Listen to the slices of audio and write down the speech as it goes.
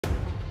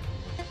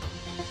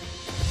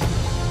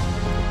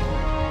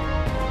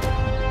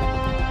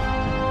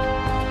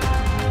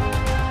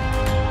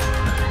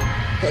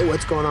Hey,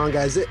 what's going on,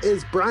 guys? It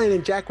is Brian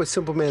and Jack with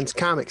Simple Man's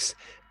Comics,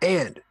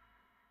 and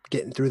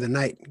getting through the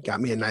night. Got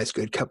me a nice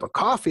good cup of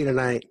coffee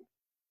tonight.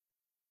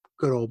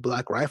 Good old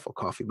Black Rifle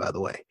coffee, by the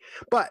way.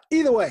 But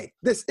either way,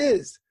 this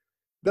is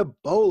the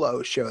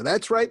Bolo Show.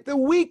 That's right, the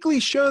weekly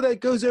show that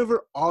goes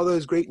over all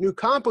those great new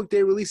comic book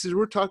day releases.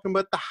 We're talking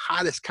about the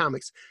hottest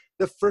comics,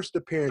 the first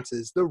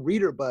appearances, the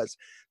reader buzz,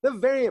 the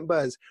variant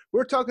buzz.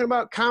 We're talking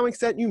about comics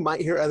that you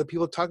might hear other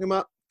people talking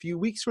about a few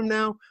weeks from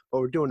now, but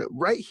we're doing it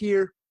right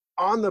here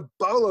on the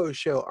Bolo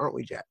Show, aren't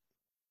we, Jack?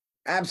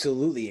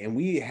 Absolutely. And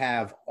we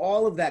have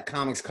all of that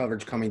comics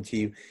coverage coming to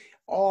you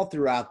all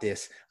throughout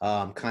this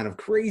kind of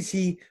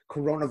crazy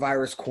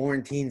coronavirus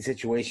quarantine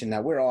situation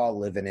that we're all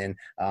living in.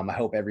 I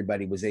hope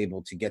everybody was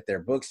able to get their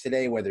books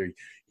today, whether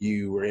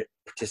you were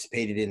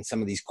participated in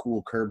some of these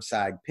cool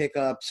curbside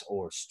pickups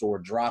or store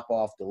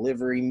drop-off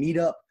delivery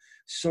meetup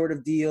sort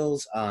of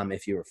deals.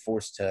 If you were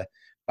forced to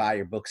buy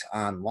your books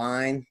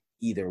online,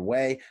 either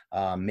way,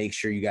 make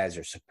sure you guys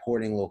are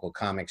supporting local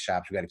comic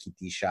shops. We got to keep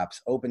these shops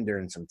open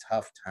during some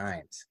tough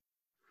times.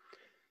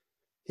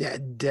 Yeah,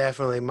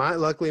 definitely.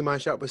 Luckily, my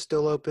shop was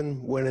still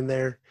open. Went in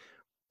there.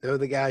 Know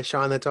the guy,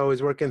 Sean, that's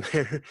always working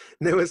there.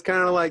 And it was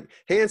kind of like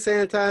hand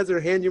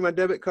sanitizer, hand you my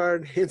debit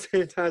card, hand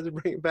sanitizer,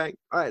 bring it back.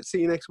 All right,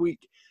 see you next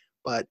week.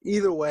 But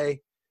either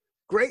way,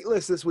 great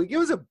list this week. It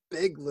was a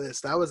big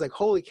list. I was like,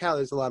 holy cow,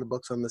 there's a lot of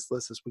books on this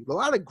list this week. A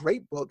lot of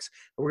great books.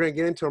 And we're going to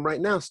get into them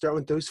right now, starting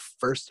with those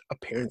first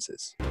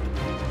appearances.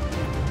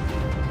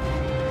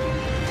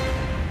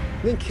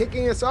 Then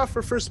kicking us off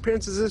for first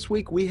appearances this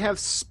week, we have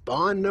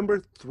Spawn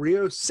number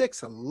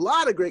 306. A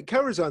lot of great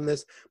covers on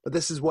this, but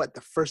this is what,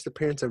 the first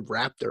appearance of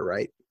Raptor,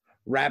 right?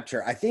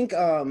 Raptor. I think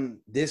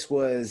this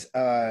was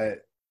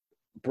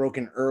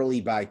broken early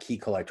by Key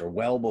Collector,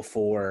 well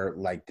before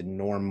like the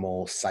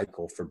normal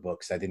cycle for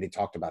books. I think they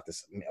talked about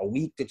this a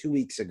week to 2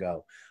 weeks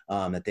ago,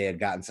 that they had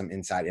gotten some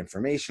inside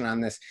information on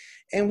this.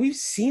 And we've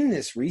seen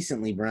this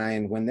recently,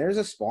 Brian, when there's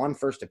a Spawn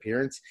first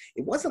appearance.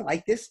 It wasn't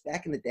like this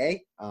back in the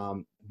day,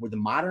 where the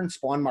modern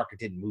Spawn market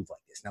didn't move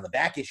like this. Now, the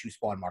back issue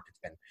Spawn market's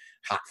been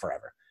hot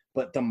forever,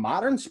 but the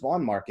modern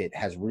Spawn market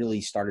has really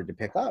started to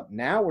pick up.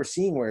 Now we're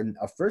seeing where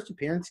a first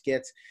appearance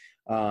gets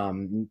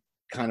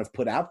kind of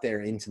put out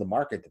there into the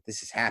market that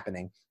this is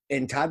happening.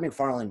 And Todd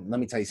McFarlane, let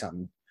me tell you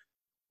something.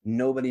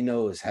 Nobody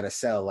knows how to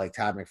sell like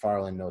Todd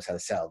McFarlane knows how to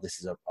sell. This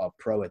is a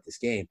pro at this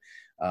game.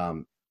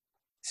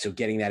 So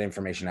getting that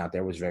information out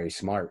there was very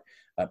smart.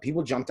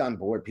 People jumped on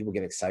board. People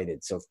get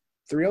excited. So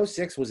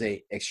 306 was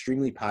a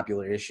extremely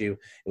popular issue.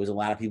 It was a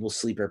lot of people's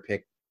sleeper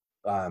pick.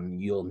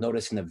 You'll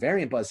notice in the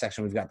variant buzz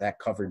section, we've got that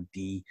cover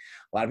D.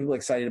 A lot of people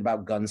excited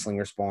about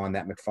Gunslinger Spawn.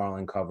 That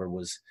McFarlane cover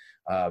was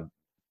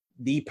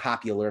the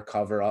popular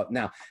cover up.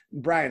 Now,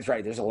 Brian's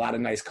right. There's a lot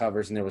of nice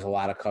covers, and there was a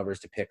lot of covers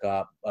to pick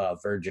up.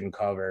 Virgin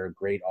cover,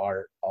 great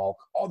art, all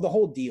the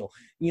whole deal.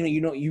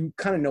 You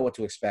kind of know what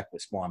to expect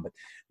with Spawn, but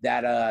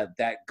that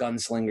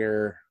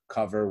Gunslinger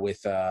cover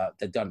with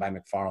that done by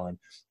McFarlane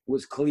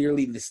was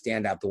clearly the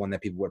standout, the one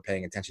that people were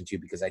paying attention to,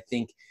 because I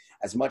think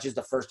as much as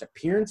the first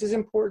appearance is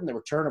important, the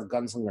return of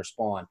Gunslinger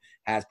Spawn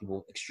has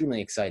people extremely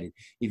excited.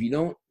 If you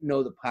don't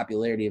know the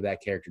popularity of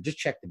that character, just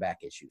check the back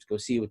issues. Go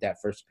see what that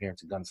first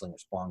appearance of Gunslinger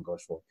Spawn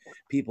goes for.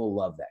 People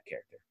love that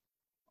character.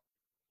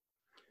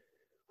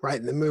 Right,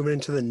 and then moving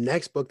into the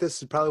next book,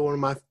 this is probably one of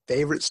my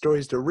favorite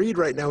stories to read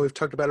right now. We've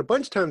talked about it a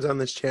bunch of times on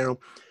this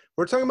channel.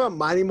 We're talking about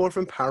Mighty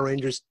Morphin Power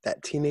Rangers,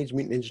 that Teenage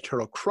Mutant Ninja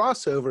Turtle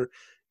crossover,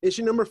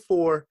 issue number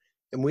 4,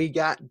 and we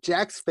got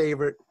Jack's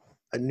favorite,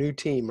 a new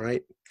team,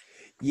 right?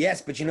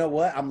 Yes, but you know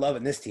what? I'm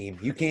loving this team.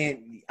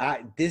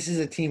 This is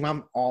a team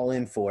I'm all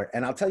in for,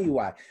 and I'll tell you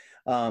why.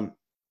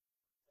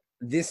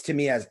 This, to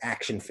me, has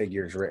action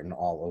figures written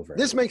all over it.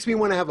 This makes me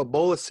want to have a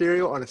bowl of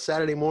cereal on a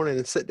Saturday morning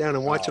and sit down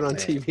and watch it on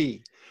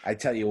TV. I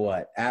tell you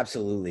what,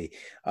 absolutely.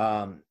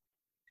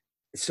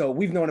 So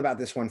we've known about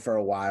this one for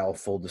a while.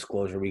 Full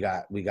disclosure, we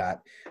got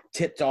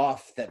tipped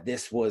off that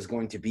this was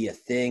going to be a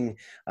thing,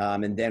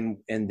 and then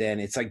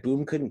it's like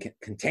Boom couldn't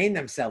contain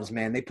themselves,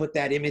 man. They put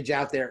that image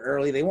out there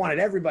early. They wanted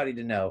everybody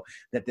to know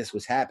that this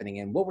was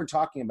happening. And what we're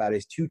talking about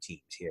is two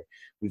teams here.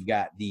 We've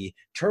got the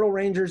Turtle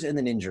Rangers and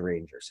the Ninja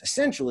Rangers.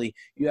 Essentially,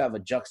 you have a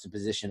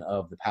juxtaposition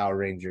of the Power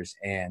Rangers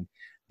and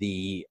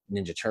the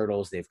Ninja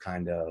Turtles. They've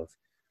kind of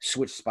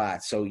switched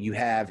spots. So you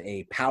have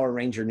a Power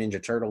Ranger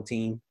Ninja Turtle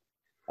team.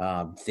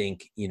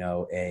 Think,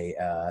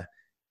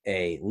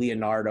 a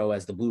Leonardo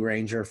as the Blue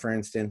Ranger, for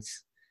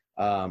instance.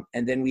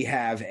 And then we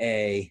have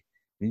a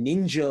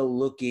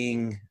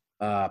ninja-looking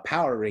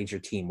Power Ranger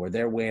team where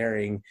they're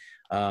wearing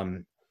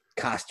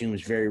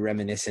costumes very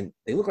reminiscent.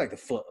 They look like the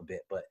Foot a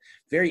bit, but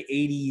very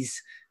 80s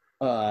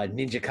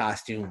ninja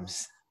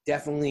costumes.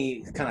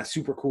 Definitely kind of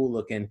super cool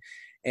looking.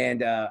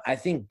 And I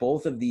think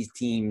both of these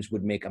teams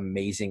would make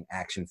amazing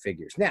action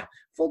figures. Now,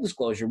 full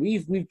disclosure,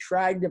 we've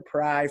tried to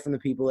pry from the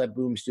people at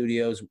Boom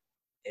Studios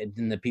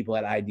and the people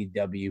at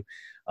IDW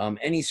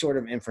any sort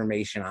of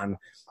information on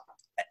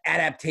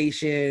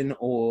adaptation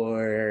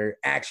or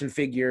action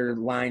figure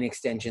line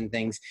extension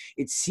things.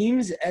 It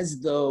seems as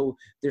though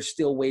they're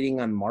still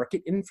waiting on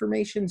market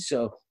information.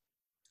 So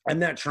I'm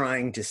not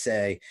trying to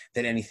say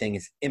that anything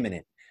is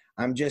imminent.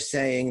 I'm just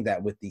saying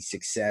that with the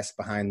success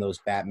behind those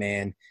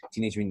Batman,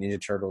 Teenage Mutant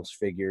Ninja Turtles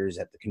figures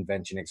at the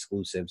convention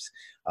exclusives,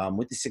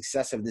 with the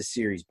success of this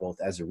series, both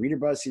as a Reader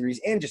Buzz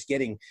series and just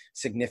getting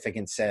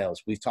significant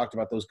sales. We've talked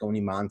about those Goni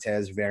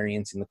Montez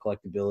variants and the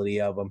collectability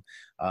of them.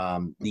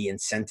 The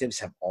incentives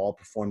have all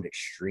performed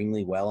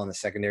extremely well on the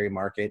secondary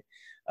market.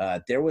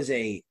 There was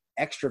a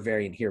extra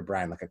variant here,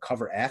 Brian, like a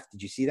cover F.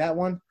 Did you see that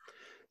one?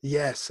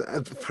 Yes.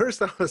 At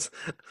first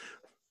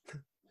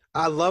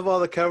I love all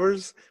the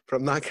covers, but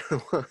I'm not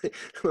going to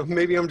lie.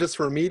 Maybe I'm just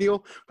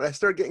remedial, but I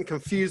start getting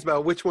confused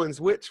about which one's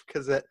which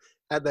because that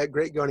had that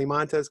great Goni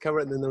Montez cover,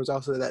 and then there was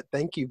also that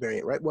thank you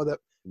variant, right? Well, the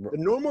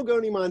normal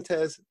Goni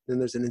Montez, then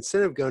there's an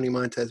incentive Goni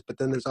Montez, but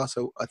then there's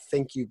also a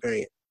thank you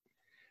variant.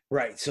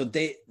 Right. So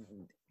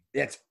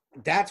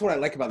that's what I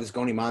like about this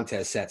Goni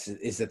Montez sets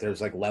is that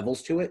there's like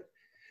levels to it.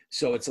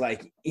 So it's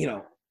like,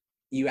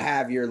 you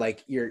have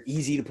your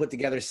easy to put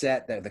together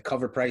set, the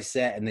cover price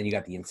set, and then you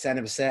got the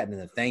incentive set and then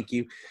the thank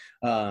you.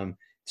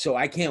 So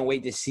I can't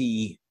wait to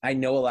see. I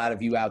know a lot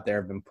of you out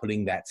there have been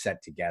putting that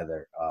set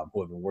together,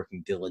 who have been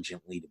working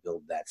diligently to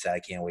build that set.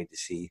 I can't wait to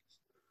see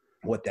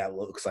what that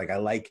looks like. I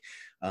like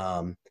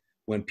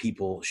when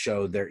people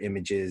show their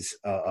images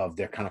of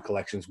their kind of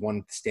collections.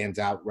 One stands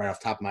out right off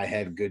the top of my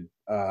head, good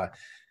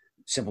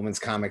Simpleman's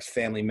Comics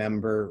family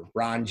member,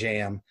 Ron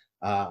Jam,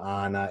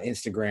 on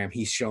Instagram.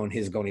 He's shown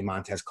his Goni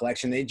Montez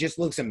collection. It just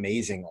looks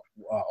amazing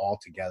all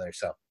together.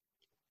 So,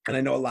 and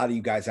I know a lot of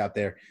you guys out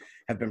there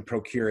have been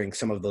procuring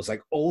some of those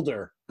like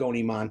older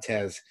Goni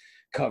Montez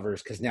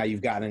covers because now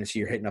you've gotten into,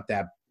 you're hitting up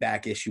that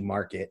back issue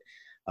market.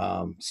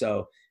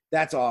 So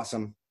that's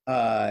awesome.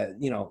 I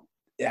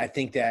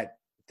think that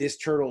this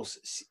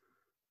Turtles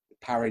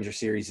Power Ranger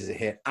series is a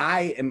hit.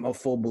 I am a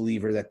full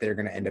believer that they're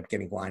going to end up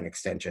getting line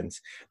extensions.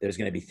 There's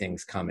going to be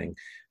things coming.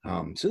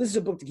 So this is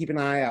a book to keep an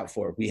eye out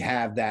for. We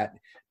have that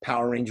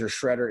Power Ranger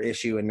Shredder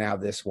issue and now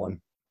this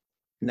one.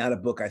 Not a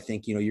book I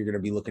think, you're going to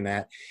be looking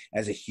at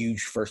as a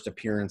huge first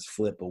appearance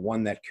flip, but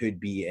one that could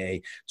be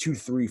a 2,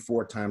 3,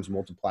 4 times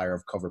multiplier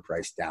of cover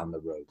price down the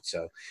road.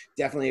 So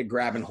definitely a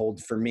grab and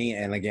hold for me.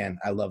 And again,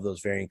 I love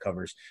those variant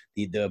covers.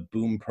 The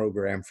Boom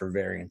program for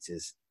variants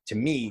is, to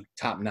me,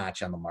 top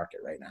notch on the market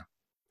right now.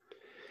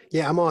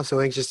 Yeah, I'm also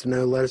anxious to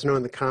know. Let us know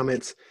in the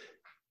comments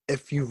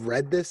if you've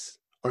read this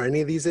or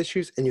any of these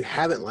issues and you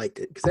haven't liked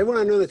it. Because everyone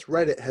I know that's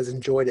read it has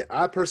enjoyed it.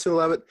 I personally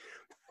love it,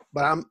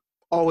 but I'm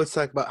always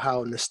talk about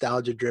how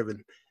nostalgia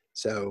driven.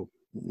 So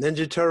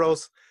Ninja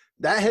Turtles,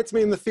 that hits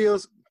me in the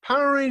feels.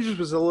 Power Rangers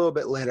was a little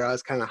bit later. I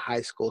was kind of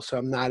high school, so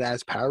I'm not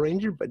as Power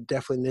Ranger, but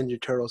definitely Ninja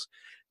Turtles.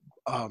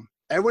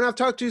 Everyone I've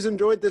talked to has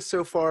enjoyed this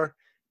so far.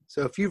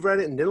 So if you've read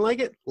it and didn't like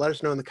it, let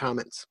us know in the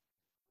comments.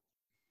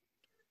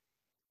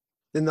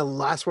 Then the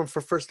last one for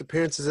first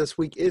appearances this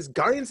week is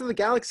Guardians of the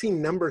Galaxy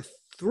number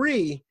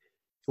 3,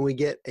 and we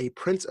get a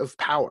Prince of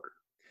Power.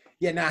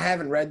 Yeah, now I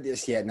haven't read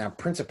this yet. Now,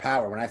 Prince of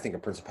Power, when I think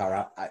of Prince of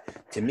Power,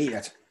 to me,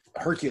 that's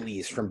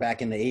Hercules from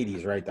back in the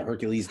 80s, right? The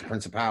Hercules, the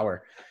Prince of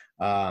Power.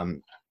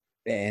 So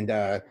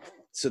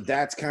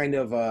that's kind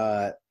of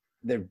a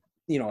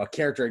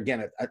character,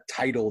 again, a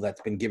title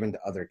that's been given to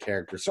other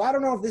characters. So I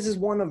don't know if this is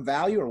one of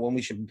value or one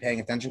we should be paying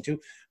attention to.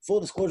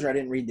 Full disclosure, I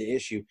didn't read the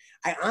issue.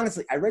 I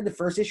read the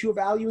first issue of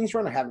Valuing's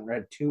Run. I haven't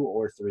read 2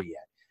 or 3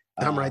 yet.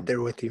 I'm right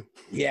there with you.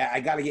 Yeah,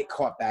 I got to get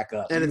caught back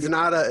up. And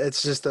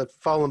it's just a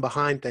falling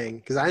behind thing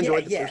because I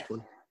enjoyed the first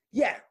one.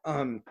 Yeah,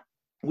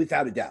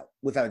 without a doubt.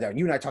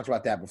 You and I talked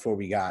about that before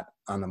we got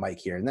on the mic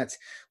here, and that's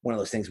one of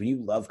those things when you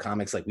love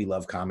comics like we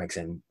love comics,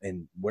 and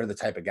we're the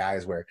type of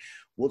guys where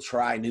we'll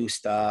try new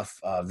stuff.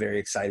 Very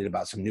excited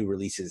about some new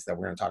releases that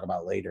we're going to talk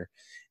about later,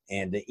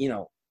 and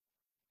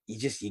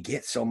you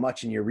get so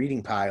much in your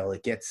reading pile.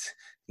 It gets,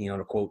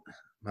 to quote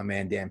my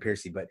man Dan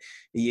Piercy, but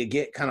you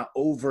get kind of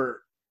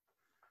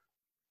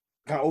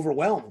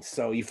overwhelmed,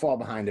 so you fall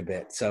behind a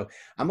bit. So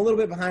I'm a little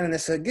bit behind on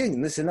this.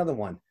 Again, this is another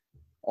one.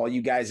 All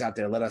you guys out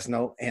there, let us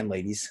know, and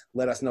ladies,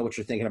 let us know what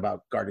you're thinking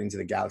about Guardians of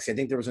the Galaxy. I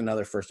think there was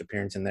another first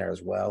appearance in there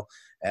as well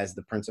as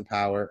the Prince of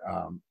Power.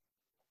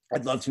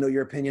 I'd love to know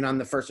your opinion on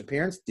the first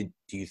appearance. Do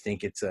you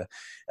think it's a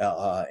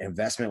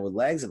investment with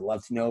legs? I'd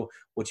love to know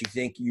what you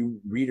think, you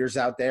readers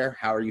out there.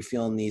 How are you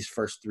feeling these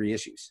first 3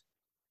 issues?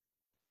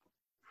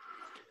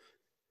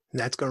 And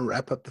that's going to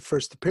wrap up the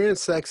first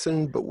appearance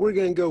section, but we're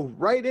going to go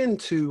right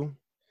into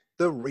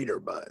the Reader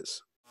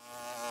Buzz.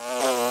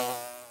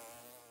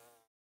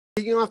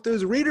 Speaking off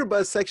those Reader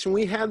Buzz section,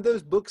 we have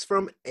those books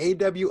from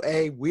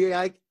AWA.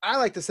 I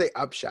like to say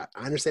Upshot.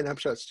 I understand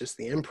Upshot's just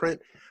the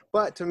imprint,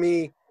 but to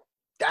me,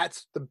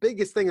 that's the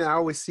biggest thing that I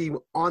always see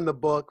on the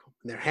book.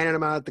 They're handing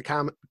them out at the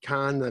Comic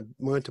Con. I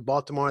went to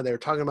Baltimore. They were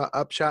talking about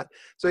Upshot.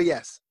 So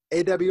yes,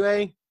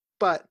 AWA,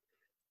 but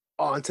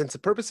all intents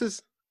and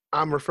purposes,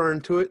 I'm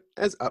referring to it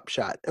as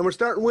Upshot. And we're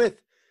starting with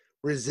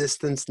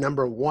Resistance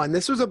number 1.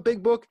 This was a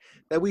big book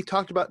that we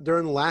talked about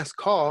during the last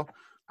call.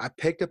 I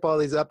picked up all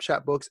these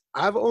Upshot books.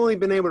 I've only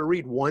been able to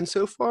read one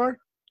so far.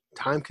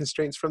 Time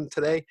constraints from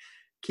today.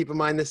 Keep in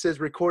mind this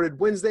is recorded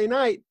Wednesday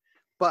night,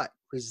 but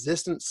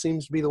Resistance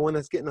seems to be the one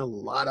that's getting a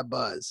lot of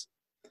buzz.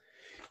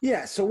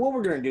 Yeah, so what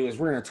we're going to do is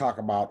we're going to talk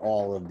about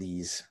all of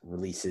these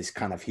releases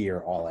kind of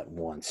here all at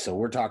once. So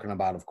we're talking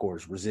about, of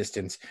course,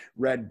 Resistance,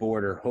 Red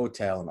Border,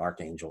 Hotel, and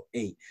Archangel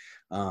 8.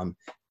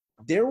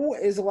 There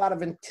is a lot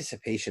of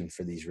anticipation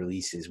for these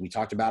releases. We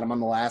talked about them on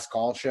the last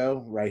call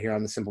show right here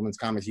on the Simpleman's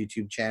Comics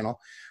YouTube channel.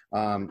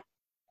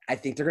 I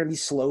think they're going to be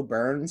slow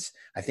burns.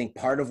 I think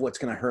part of what's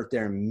going to hurt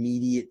their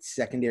immediate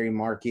secondary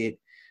market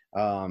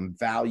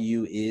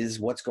value is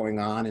what's going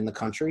on in the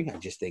country. I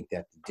just think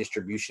that the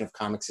distribution of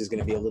comics is going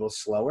to be a little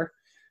slower.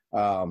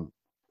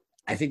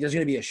 I think there's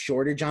going to be a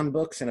shortage on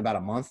books in about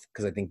a month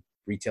because I think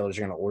retailers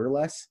are going to order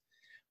less.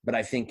 But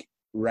I think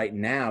right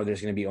now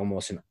there's going to be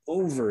almost an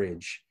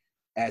overage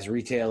as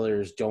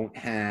retailers don't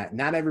have,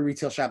 not every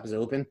retail shop is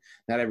open.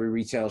 Not every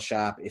retail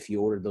shop, if you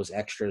ordered those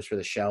extras for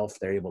the shelf,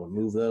 they're able to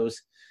move those.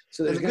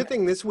 So there's the good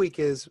thing this week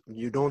is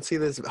you don't see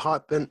this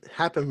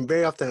happen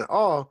very often at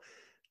all.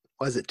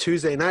 Was it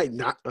Tuesday night?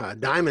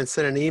 Diamond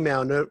sent an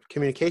email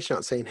communication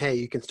out saying, "Hey,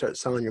 you can start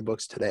selling your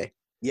books today."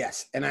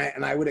 Yes, and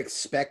I would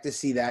expect to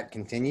see that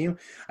continue.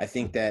 I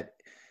think that,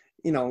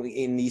 you know,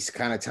 in these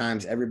kind of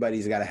times,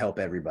 everybody's got to help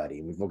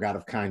everybody. We've got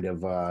to kind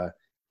of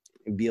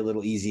be a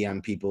little easy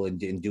on people and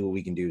do what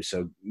we can do.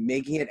 So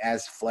making it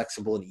as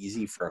flexible and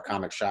easy for a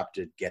comic shop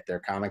to get their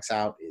comics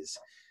out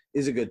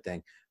is a good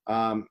thing.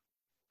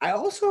 I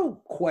also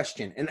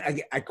question, and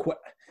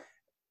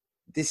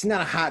this is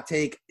not a hot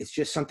take. It's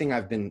just something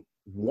I've been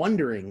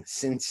wondering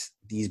since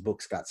these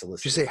books got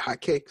solicited. Did you say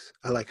hotcakes?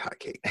 I like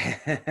hotcakes.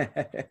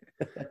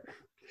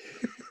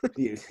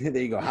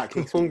 There you go,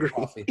 hotcakes. I'm hungry.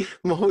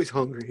 I'm always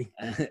hungry.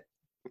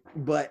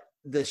 But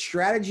the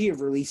strategy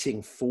of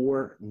releasing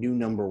 4 new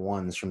number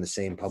ones from the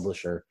same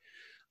publisher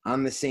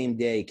on the same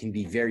day can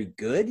be very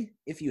good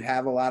if you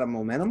have a lot of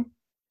momentum.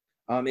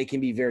 It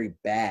can be very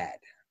bad.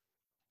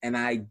 And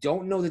I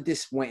don't know that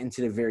this went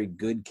into the very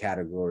good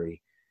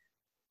category.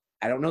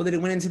 I don't know that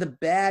it went into the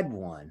bad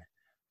one,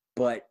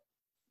 but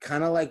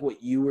kind of like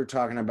what you were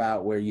talking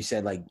about where you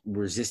said like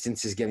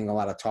Resistance is getting a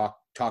lot of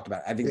talked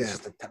about. I think it's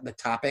just the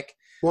topic.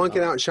 One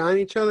can outshine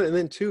each other, and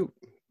then 2,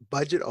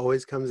 budget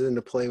always comes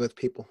into play with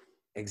people.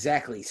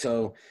 Exactly.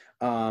 So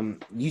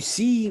you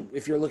see,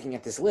 if you're looking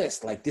at this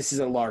list, like this is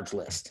a large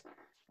list.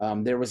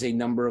 There was a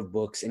number of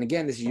books, and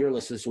again, this is your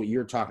list. This is what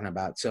you're talking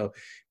about. So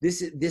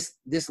this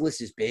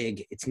list is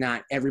big. It's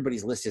not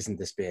everybody's list isn't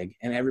this big,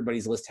 and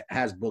everybody's list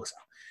has books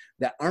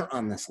that aren't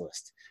on this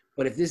list.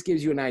 But if this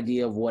gives you an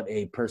idea of what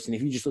a person,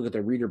 if you just look at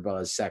the Reader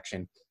Buzz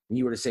section, and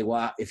you were to say,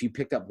 well, if you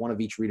picked up one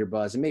of each Reader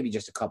Buzz and maybe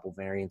just a couple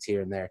variants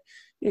here and there,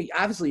 you know,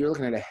 obviously you're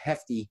looking at a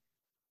hefty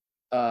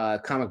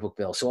comic book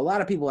bill. So a lot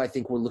of people, I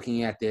think, were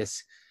looking at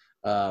this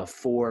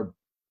for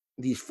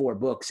these 4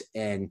 books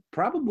and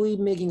probably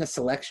making a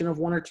selection of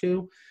 1 or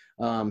 2.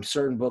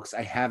 Certain books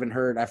I haven't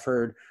heard. I've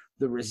heard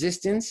The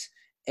Resistance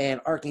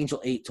and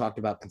Archangel 8 talked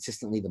about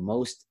consistently the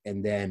most,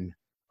 and then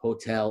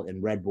Hotel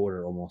and Red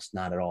Border almost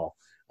not at all.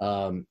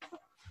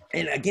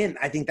 And again,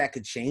 I think that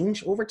could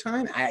change over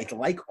time. I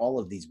like all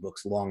of these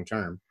books long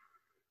term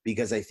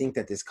because I think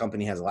that this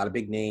company has a lot of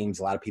big names,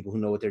 a lot of people who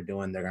know what they're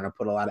doing. They're going to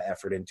put a lot of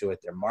effort into it.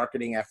 Their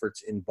marketing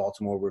efforts in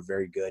Baltimore were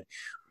very good.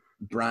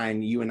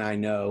 Brian, you and I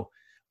know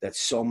that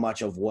so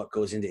much of what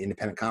goes into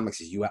independent comics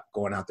is you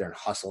going out there and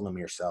hustling them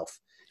yourself.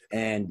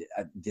 And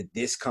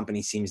this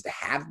company seems to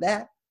have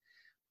that,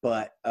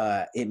 but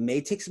it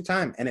may take some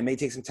time. And it may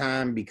take some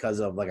time because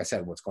of, like I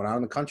said, what's going on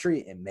in the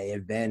country. It may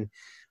have been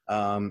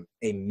a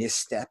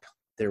misstep,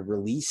 their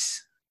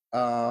release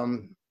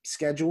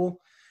schedule.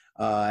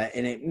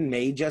 And it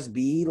may just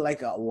be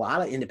like a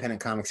lot of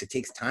independent comics. It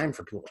takes time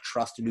for people to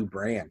trust a new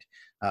brand.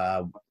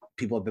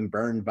 People have been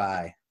burned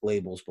by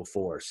labels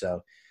before.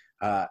 So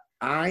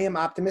I am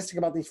optimistic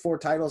about these 4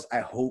 titles. I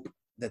hope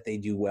that they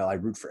do well. I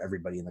root for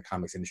everybody in the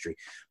comics industry.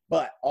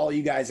 But all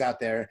you guys out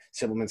there,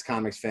 Simpleman's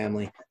Comics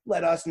family,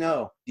 let us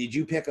know. Did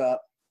you pick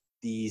up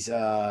these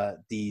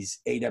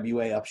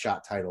AWA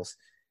Upshot titles?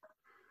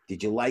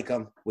 Did you like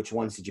them? Which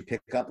ones did you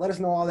pick up? Let us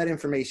know all that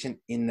information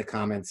in the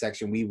comment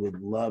section. We would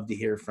love to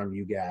hear from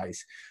you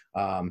guys.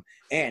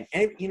 And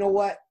you know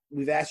what?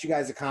 We've asked you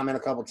guys to comment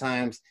a couple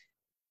times.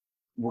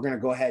 We're going to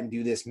go ahead and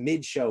do this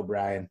mid-show,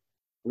 Brian.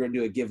 We're going to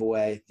do a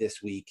giveaway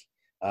this week.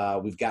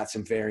 We've got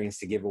some variants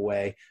to give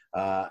away.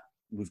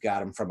 We've got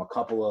them from a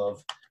couple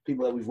of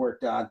people that we've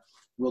worked on.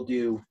 We'll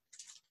do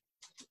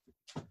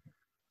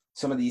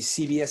some of these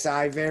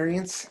CBSI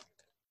variants,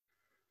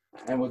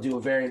 and we'll do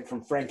a variant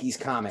from Frankie's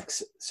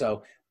Comics.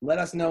 So let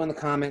us know in the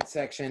comment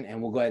section,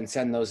 and we'll go ahead and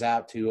send those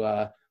out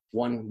to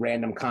one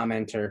random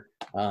commenter.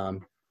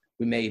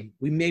 We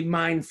may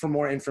mine for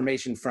more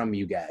information from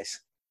you guys.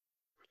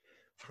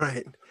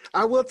 Right.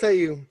 I will tell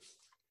you,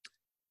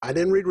 I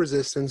didn't read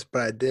Resistance,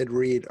 but I did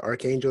read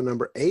Archangel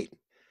number 8.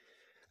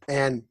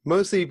 And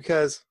mostly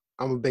because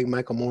I'm a big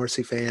Michael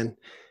Morrissey fan.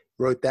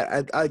 Wrote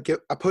that.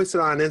 I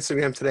posted on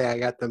Instagram today. I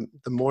got the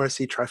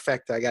Morrissey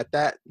trifecta. I got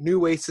that, New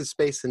Wasted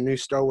Space, and New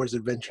Star Wars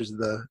Adventures,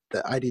 the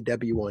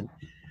IDW one.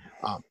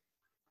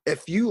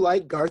 If you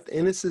like Garth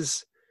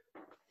Ennis's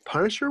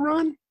Punisher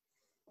run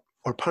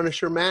or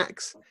Punisher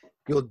Max,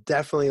 you'll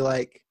definitely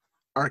like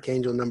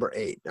Archangel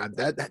 #8.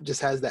 That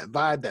just has that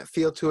vibe, that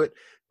feel to it.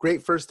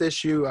 Great first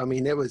issue. I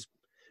mean,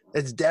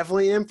 it's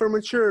definitely in for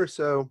mature,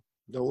 so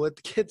don't let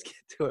the kids get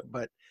to it.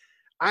 But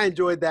I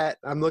enjoyed that.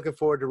 I'm looking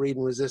forward to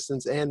reading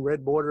Resistance and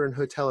Red Border and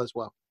Hotel as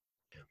well.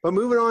 But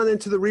moving on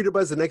into the reader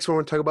buzz, the next one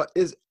we're going to talk about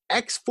is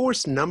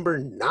X-Force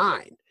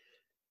 #9.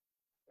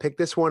 Pick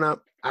this one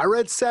up. I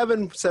read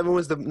 7. 7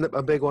 was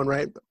a big one,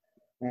 right?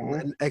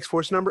 Mm-hmm.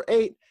 X-Force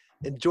 #8.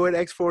 Enjoyed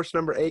X-Force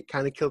 #8.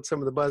 Kind of killed some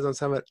of the buzz on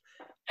some of it.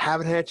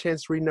 Haven't had a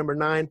chance to read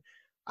 #9.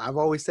 I've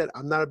always said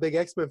I'm not a big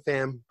X-Men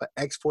fan, but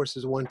X-Force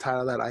is one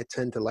title that I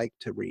tend to like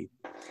to read.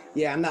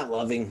 Yeah, I'm not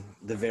loving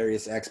the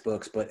various X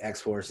books, but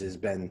X-Force has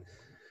been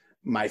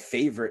my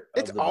favorite.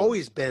 It's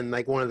always been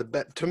like one of the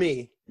best to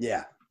me.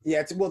 Yeah.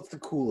 It's the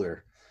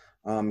cooler.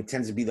 It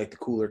tends to be like the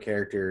cooler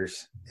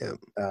characters. Yeah.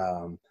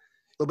 A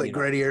little bit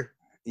grittier.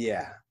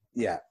 Yeah.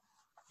 You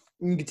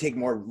can take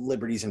more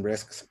liberties and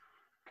risks.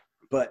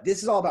 But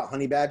this is all about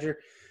Honey Badger.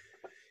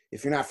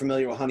 If you're not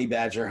familiar with Honey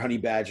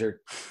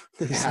Badger.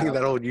 Seeing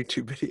that old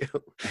YouTube video.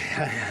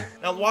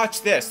 Now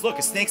watch this. Look,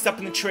 a snake's up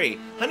in the tree.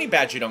 Honey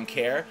Badger don't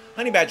care.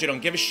 Honey Badger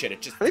don't give a shit.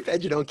 It just Honey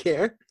Badger don't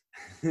care.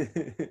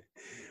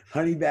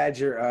 Honey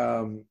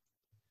Badger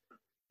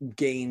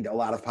gained a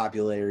lot of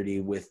popularity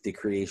with the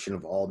creation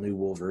of All New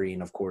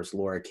Wolverine. Of course,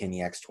 Laura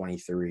Kinney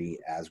X-23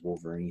 as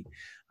Wolverine,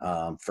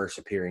 first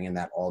appearing in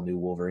that All New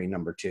Wolverine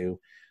 #2.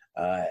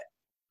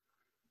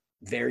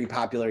 Very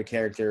popular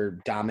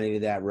character,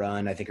 dominated that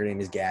run. I think her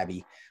name is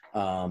Gabby.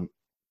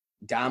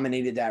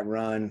 Dominated that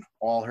run.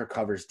 All her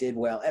covers did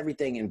well.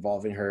 Everything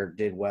involving her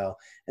did well.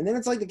 And then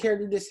it's like the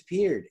character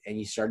disappeared, and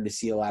you started to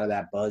see a lot of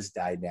that buzz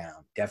die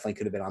down. Definitely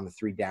could have been on the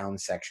 3 down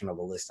section of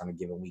a list on a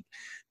given week.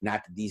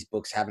 Not that these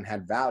books haven't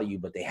had value,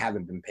 but they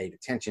haven't been paid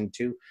attention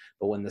to.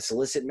 But when the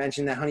solicit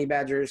mentioned that Honey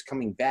Badger is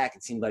coming back,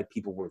 it seemed like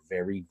people were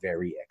very,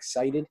 very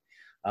excited.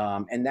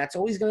 And that's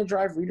always going to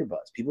drive reader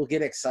buzz. People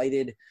get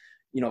excited.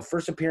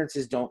 First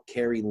appearances don't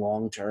carry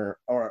long-term,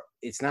 or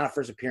it's not a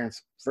first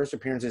appearance. First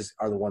appearances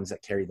are the ones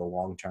that carry the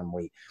long-term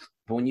weight.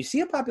 But when you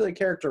see a popular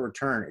character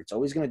return, it's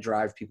always going to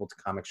drive people to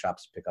comic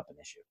shops to pick up an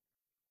issue.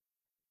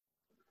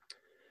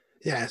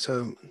 Yeah,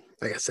 so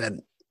like I said,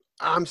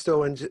 I'm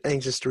still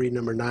anxious to read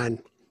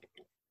 #9.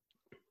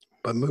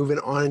 But moving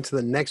on into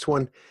the next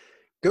one,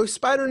 Ghost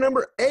Spider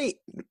 #8.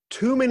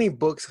 Too many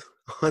books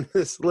on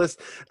this list.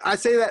 I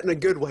say that in a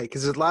good way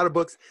because there's a lot of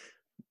books.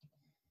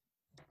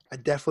 I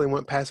definitely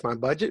went past my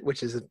budget,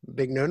 which is a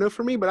big no-no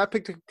for me, but I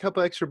picked a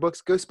couple extra books.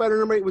 Ghost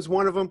Spider #8 was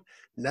one of them.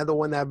 Another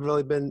one that I've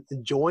really been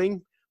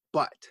enjoying.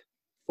 But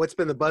what's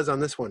been the buzz on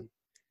this one?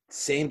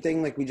 Same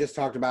thing like we just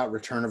talked about,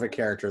 return of a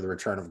character, the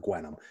return of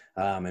Gwenom.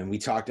 And we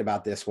talked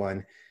about this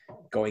one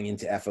going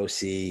into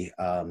FOC,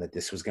 that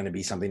this was going to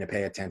be something to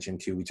pay attention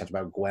to. We talked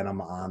about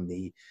Gwenom on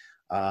the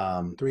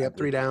 3 Up,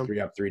 3 Down.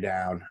 3 Up, 3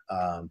 Down.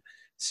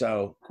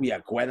 So,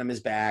 Gwenom is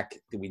back.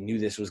 We knew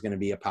this was going to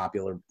be a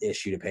popular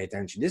issue to pay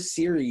attention. This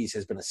series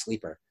has been a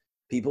sleeper.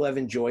 People have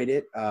enjoyed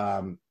it.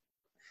 I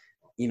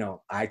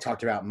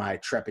talked about my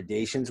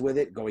trepidations with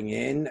it going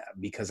in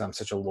because I'm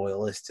such a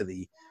loyalist to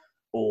the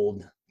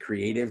old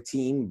creative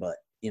team. But,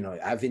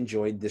 I've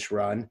enjoyed this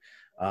run.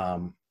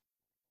 Shout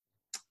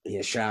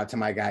out to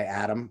my guy,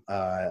 Adam,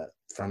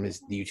 from the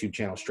YouTube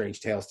channel,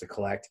 Strange Tales to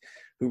Collect,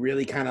 who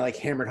really kind of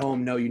hammered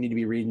home, no, you need to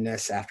be reading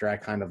this after I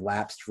kind of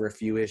lapsed for a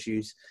few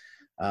issues.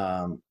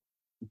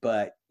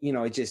 But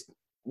it's just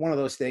one of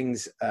those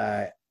things,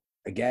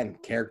 again,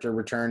 character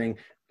returning,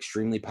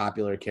 extremely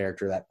popular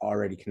character that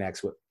already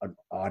connects with an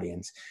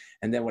audience.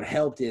 And then what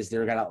helped is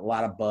there got a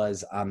lot of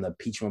buzz on the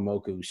Peach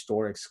Momoku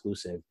store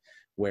exclusive,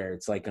 where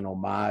it's like an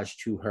homage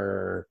to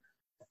her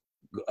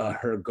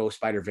Ghost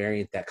Spider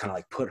variant that kind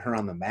of put her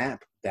on the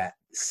map, that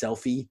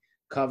selfie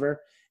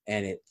cover,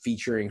 and it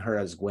featuring her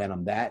as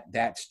Gwenom.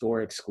 That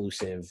store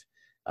exclusive,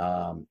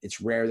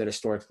 it's rare that a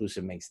store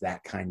exclusive makes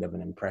that kind of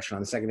an impression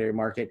on the secondary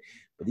market,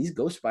 but these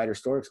Ghost Spider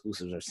store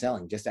exclusives are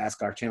selling. Just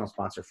ask our channel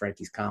sponsor,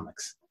 Frankie's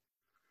Comics.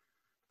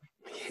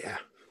 Yeah.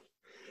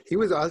 He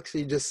was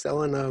actually just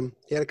selling,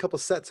 he had a couple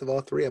sets of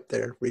all 3 up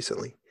there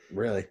recently.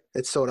 Really?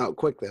 It sold out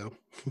quick though.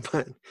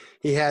 But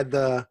he had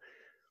the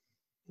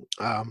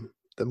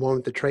one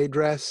with the trade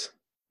dress,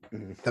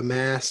 the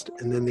masked,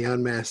 and then the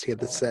unmasked. He had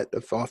the set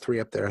of all 3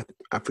 up there.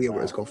 I forget what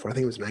it was going for. I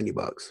think it was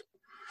 $90.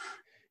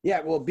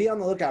 Yeah, well, be on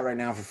the lookout right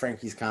now for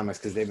Frankie's Comics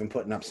because they've been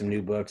putting up some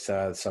new books.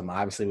 Some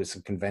obviously with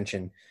some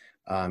convention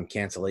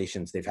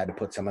cancellations, they've had to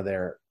put some of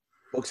their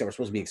books that were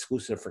supposed to be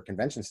exclusive for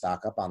convention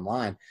stock up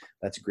online.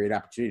 That's a great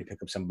opportunity to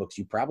pick up some books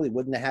you probably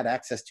wouldn't have had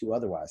access to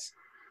otherwise.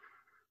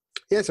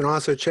 Yes, and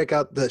also check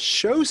out the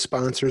show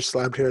sponsor,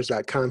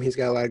 SlabbedHeroes.com. He's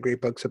got a lot of great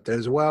books up there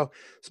as well,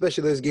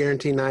 especially those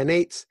Guarantee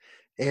 9/8s.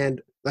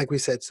 And like we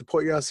said,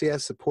 support your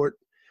LCS, support.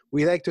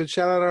 We like to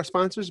shout out our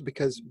sponsors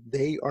because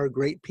they are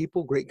great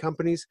people, great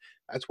companies.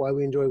 That's why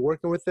we enjoy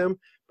working with them.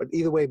 But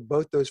either way,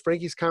 both those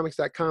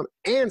FrankiesComics.com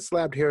and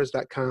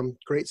SlabbedHeroes.com,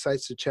 great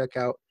sites to check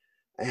out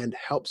and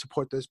help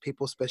support those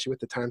people, especially with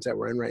the times that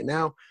we're in right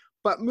now.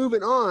 But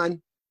moving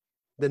on,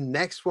 the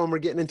next one we're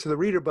getting into the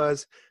reader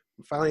buzz,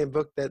 finally a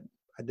book that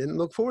I didn't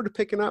look forward to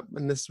picking up,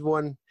 and this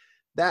one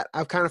that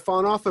I've kind of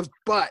fallen off of,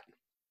 but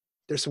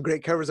there's some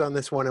great covers on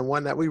this one, and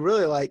one that we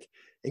really like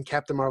in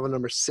Captain Marvel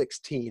number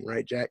 16,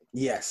 right, Jack?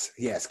 Yes.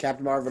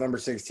 Captain Marvel number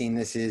 16.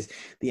 This is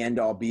the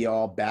end-all,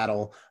 be-all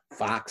battle,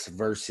 Fox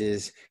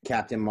versus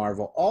Captain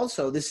Marvel.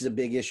 Also, this is a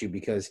big issue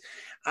because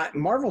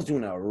Marvel's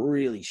doing a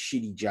really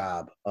shitty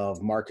job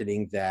of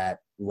marketing that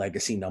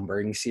legacy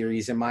numbering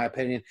series, in my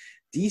opinion.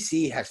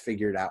 DC has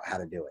figured out how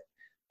to do it.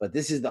 But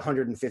this is the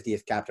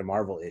 150th Captain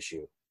Marvel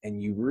issue,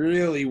 and you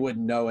really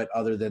wouldn't know it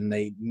other than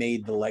they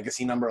made the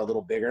legacy number a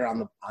little bigger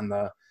on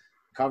the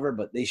cover,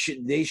 but they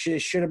should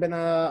have been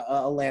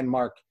a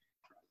landmark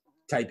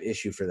type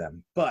issue for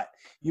them. But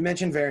you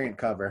mentioned variant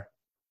cover.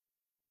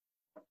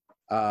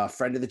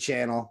 Friend of the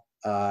channel,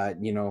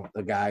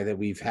 the guy that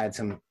we've had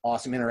some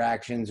awesome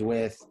interactions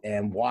with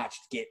and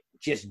watched get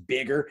just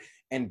bigger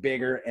and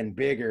bigger and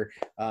bigger,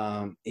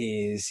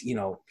 is,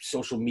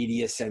 social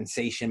media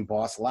sensation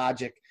Boss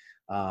Logic.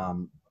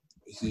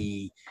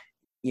 He,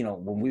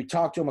 when we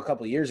talked to him a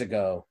couple of years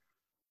ago,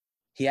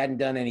 he hadn't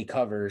done any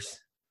covers.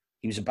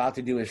 He was about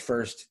to do his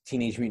first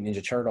Teenage Mutant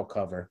Ninja Turtle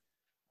cover.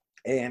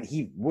 And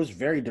he was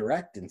very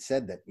direct and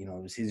said that, it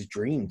was his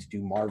dream to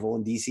do Marvel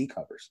and DC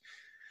covers.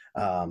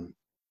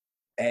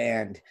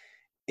 And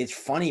it's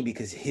funny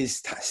because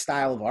his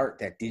style of art,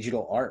 that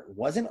digital art,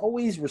 wasn't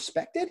always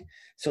respected.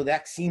 So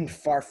that seemed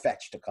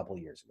far-fetched a couple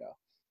of years ago.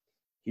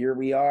 Here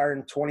we are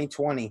in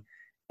 2020,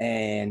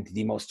 and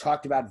the most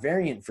talked about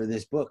variant for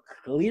this book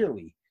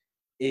clearly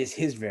is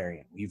his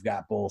variant. We've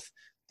got both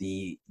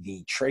the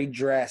trade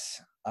dress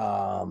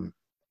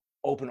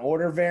open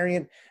order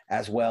variant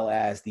as well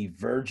as the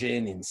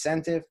Virgin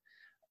incentive.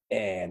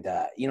 And,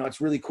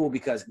 it's really cool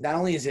because not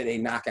only is it a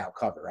knockout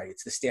cover, right?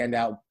 It's the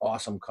standout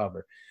awesome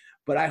cover.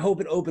 But I hope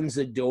it opens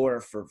the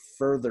door for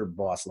further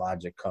Boss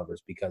Logic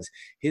covers because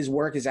his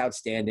work is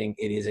outstanding.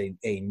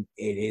 It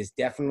is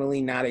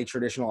definitely not a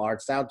traditional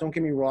art style. Don't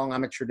get me wrong,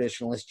 I'm a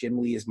traditionalist. Jim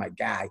Lee is my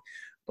guy.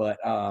 But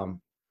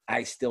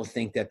I still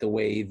think that the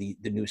way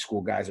the new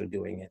school guys are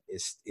doing it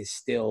is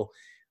still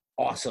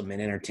awesome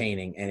and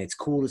entertaining. And it's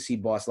cool to see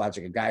Boss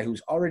Logic, a guy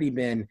who's already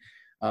been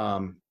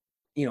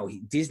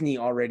Disney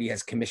already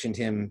has commissioned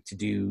him to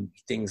do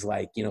things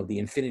like, the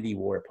Infinity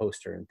War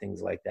poster and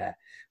things like that.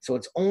 So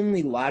it's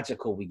only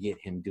logical we get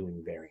him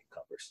doing variant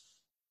covers.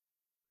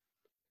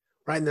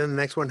 Right, and then the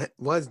next one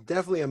was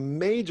definitely a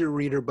major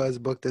reader buzz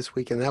book this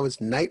week, and that was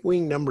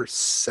Nightwing number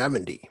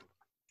 70.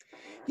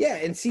 Yeah,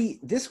 and see,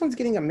 this one's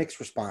getting a mixed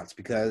response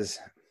because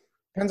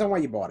depends on why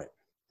you bought it.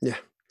 Yeah.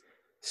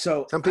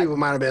 So some people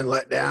might have been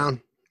let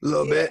down a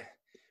little bit.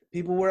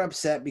 People were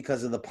upset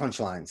because of the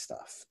punchline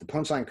stuff, the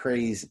punchline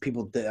craze.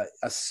 The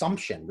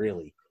assumption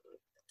really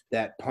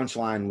that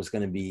punchline was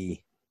going to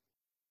be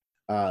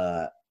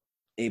a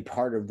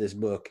part of this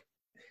book,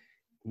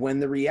 when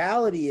the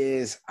reality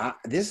is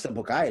this is a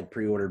book I had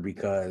pre-ordered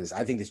because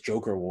I think this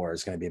Joker War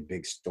is going to be a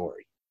big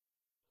story.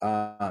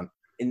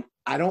 And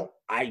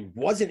I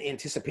wasn't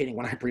anticipating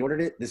when I pre-ordered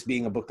it, this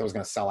being a book that was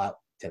going to sell out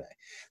today.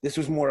 This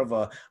was more of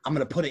I'm going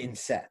to put it in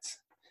sets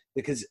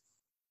because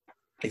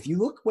if you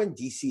look when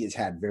DC has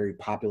had very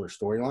popular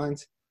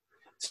storylines,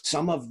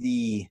 some of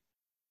the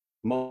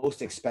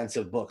most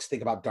expensive books,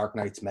 think about Dark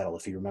Knight's Metal,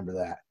 if you remember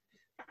that,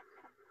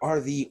 are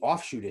the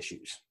offshoot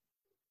issues.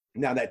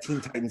 Now, that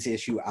Teen Titans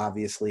issue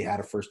obviously had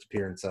a first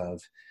appearance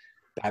of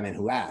Batman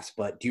Who Asked,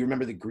 but do you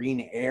remember the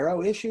Green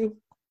Arrow issue?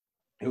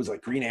 It was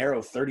like Green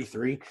Arrow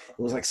 33. It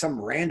was like some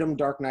random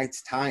Dark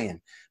Knights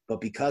tie-in, but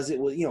because it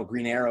was,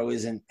 Green Arrow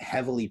isn't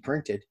heavily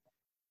printed,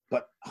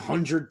 but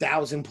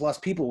 100,000 plus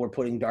people were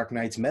putting Dark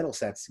Knight's metal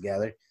sets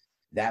together.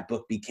 That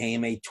book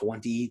became a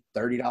 $20,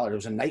 $30. It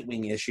was a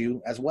Nightwing issue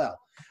as well.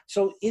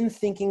 So in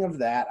thinking of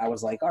that, I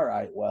was like, all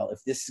right, well, if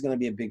this is going to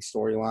be a big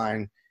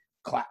storyline,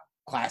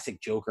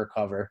 classic Joker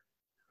cover,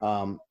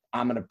 I'm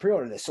going to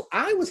pre-order this. So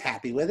I was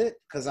happy with it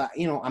because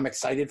I'm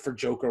excited for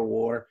Joker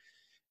War.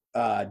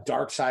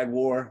 Dark Side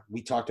War,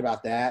 we talked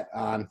about that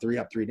on 3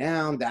 Up, 3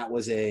 Down. That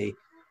was a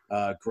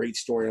great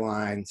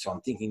storyline. So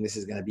I'm thinking this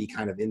is going to be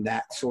kind of in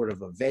that sort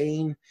of a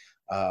vein.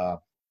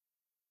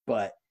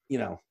 But,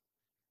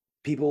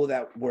 people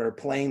that were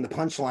playing the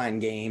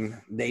punchline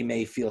game, they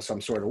may feel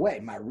some sort of way.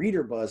 My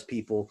reader buzz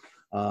people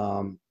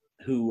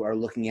who are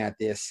looking at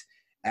this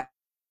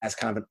as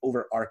kind of an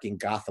overarching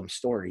Gotham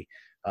story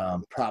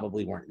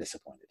probably weren't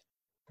disappointed.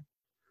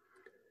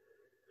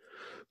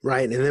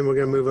 Right, and then we're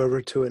going to move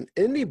over to an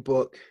indie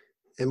book,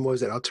 and what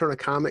was it, Alterna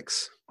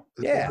Comics?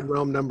 Yeah.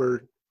 Realm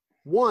number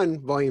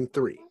 1, volume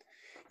 3.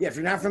 Yeah, if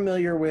you're not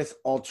familiar with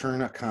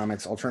Alterna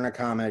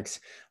Comics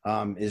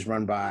is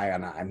run by,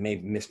 and I may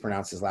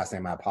mispronounce his last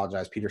name, I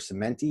apologize, Peter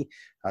Cimenti.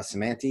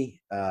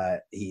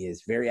 He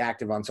is very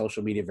active on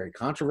social media, very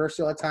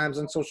controversial at times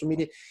on social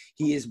media.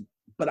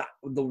 But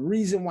the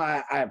reason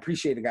why I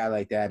appreciate a guy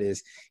like that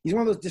is he's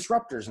one of those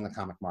disruptors in the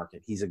comic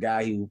market. He's a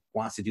guy who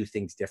wants to do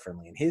things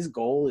differently. And his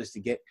goal is to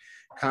get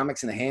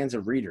comics in the hands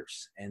of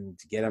readers and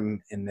to get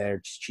them in there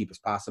as cheap as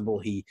possible.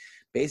 He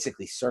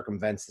basically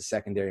circumvents the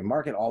secondary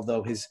market,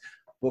 although his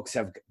books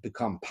have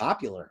become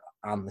popular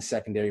on the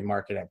secondary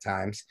market at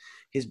times.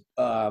 His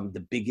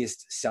the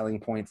biggest selling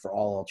point for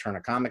all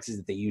Alterna comics is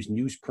that they use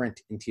newsprint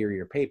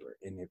interior paper.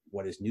 And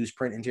what is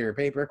newsprint interior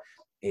paper?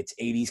 It's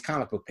 80s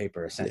comic book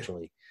paper,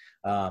 essentially.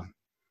 Yeah.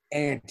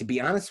 And to be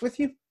honest with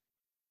you,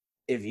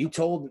 if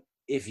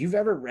you've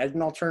ever read an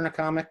Alterna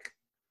comic,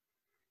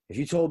 if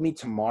you told me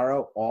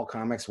tomorrow all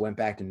comics went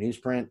back to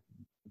newsprint,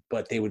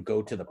 but they would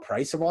go to the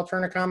price of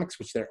Alterna comics,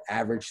 which their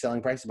average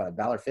selling price is about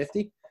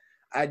 $1.50,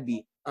 I'd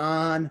be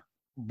on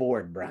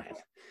board, Brian.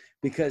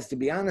 Because to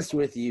be honest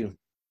with you,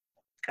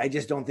 I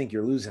just don't think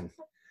you're losing.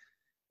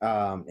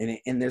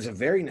 And there's a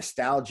very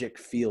nostalgic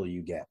feel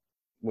you get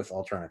with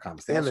Alterna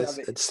comics. And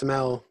it's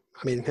smell.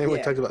 I mean,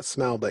 everyone talks about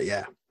smell, but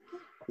yeah.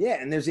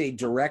 Yeah, and there's a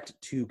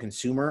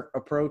direct-to-consumer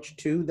approach,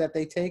 too, that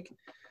they take.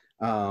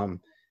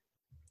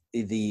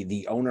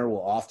 The owner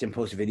will often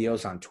post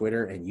videos on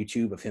Twitter and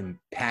YouTube of him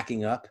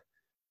packing up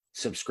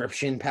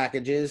subscription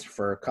packages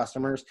for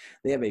customers.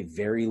 They have a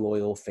very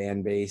loyal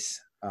fan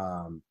base.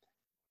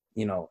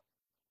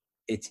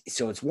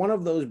 It's one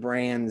of those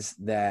brands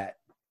that,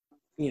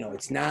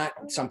 it's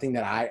not something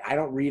that I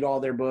don't read all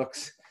their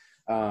books,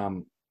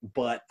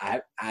 but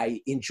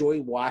I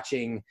enjoy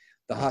watching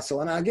the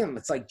hustle. And again,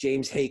 it's like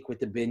James Hake with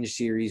the binge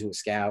series with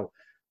Scout.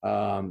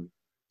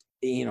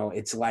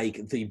 It's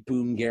like the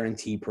Boom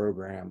Guarantee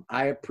program.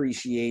 I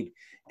appreciate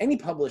any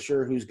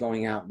publisher who's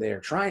going out there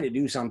trying to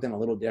do something a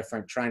little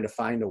different, trying to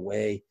find a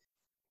way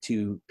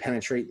to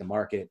penetrate the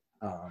market.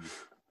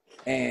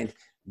 And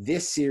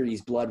this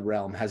series, Blood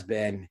Realm, has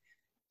been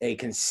a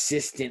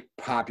consistent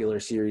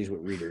popular series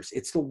with readers.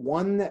 It's the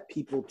one that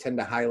people tend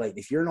to highlight.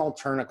 If you're an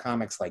Alterna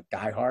Comics like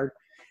diehard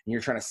and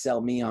you're trying to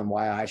sell me on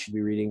why I should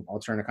be reading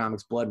Alterna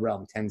Comics, Blood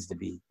Realm tends to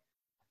be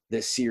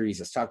this series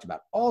that's talked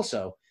about.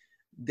 Also,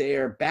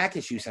 their back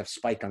issues have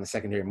spiked on the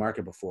secondary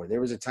market before.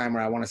 There was a time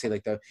where I want to say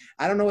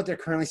I don't know what they're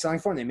currently selling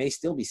for, and they may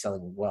still be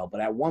selling well,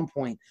 but at one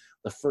point,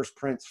 the first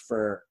prints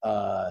for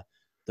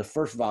the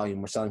first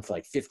volume were selling for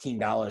like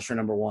 $15 for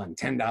number one,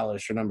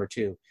 $10 for number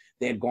two.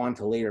 They had gone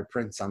to later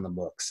prints on the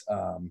books.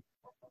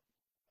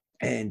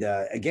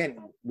 Again,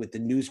 with the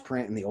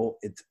newsprint and the old,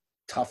 it's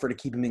tougher to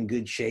keep them in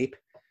good shape.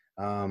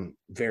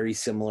 Very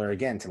similar,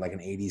 again, to like an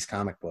 80s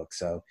comic book.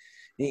 So,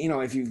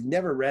 if you've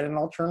never read an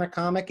Alterna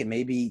comic, it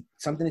may be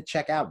something to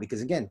check out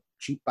because, again,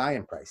 cheap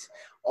buy-in price.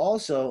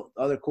 Also,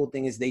 the other cool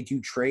thing is they do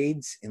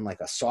trades in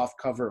like a soft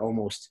cover,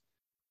 almost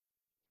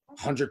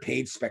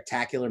 100-page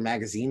spectacular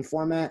magazine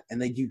format,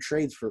 and they do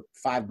trades for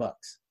 $5.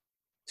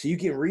 So you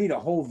can read a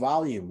whole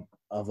volume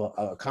of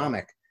a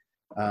comic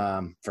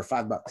for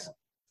 $5.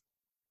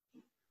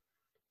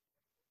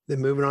 Then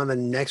moving on to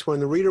the next one,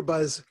 the Reader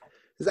Buzz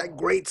is that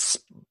great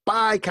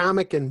spy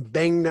comic and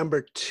Bang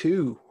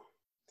 #2.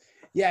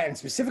 Yeah, and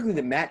specifically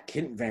the Matt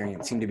Kint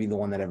variant seemed to be the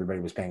one that everybody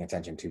was paying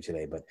attention to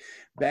today. But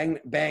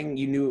Bang,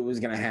 you knew it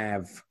was going to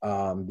have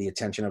the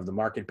attention of the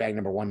market. Bang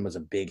 #1 was a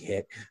big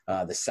hit.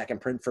 The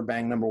second print for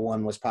Bang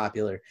 #1 was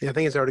popular. Yeah, I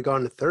think it's already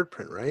gone to third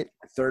print, right?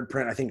 Third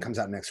print, I think, comes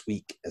out next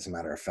week, as a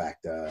matter of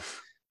fact,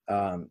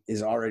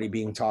 is already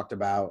being talked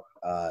about.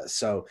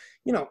 So,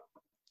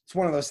 it's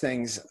one of those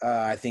things.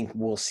 I think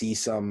we'll see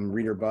some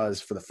reader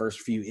buzz for the first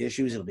few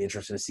issues. It'll be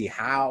interesting to see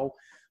how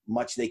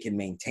much they can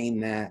maintain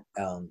that.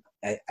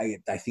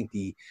 I think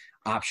the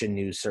option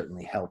news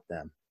certainly helped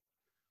them.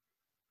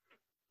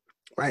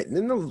 Right. And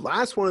then the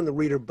last one in the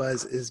Reader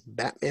Buzz is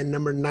Batman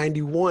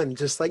 #91.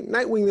 Just like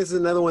Nightwing, this is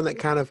another one that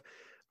kind of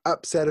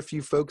upset a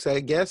few folks, I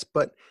guess.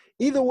 But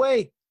either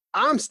way,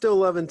 I'm still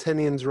loving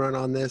Tynion's run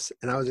on this,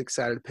 and I was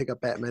excited to pick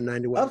up Batman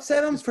 #91.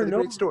 Upset him for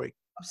no great story.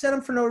 Upset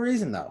him for no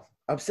reason, though.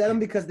 Upset them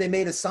because they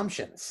made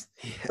assumptions.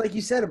 Yeah. Like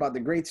you said about the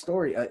great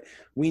story.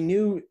 We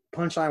knew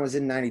Punchline was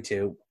in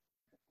 92.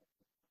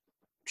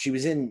 She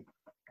was in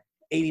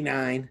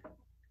 89.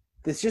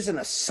 It's just an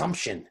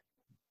assumption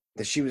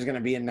that she was going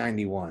to be in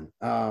 91.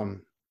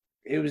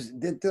 It was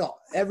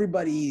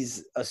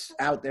everybody's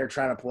out there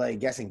trying to play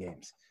guessing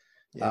games.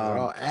 Yeah, they're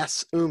all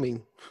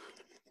assuming.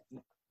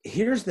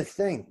 Here's the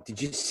thing. Did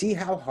you see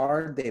how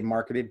hard they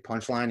marketed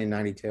Punchline in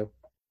 92?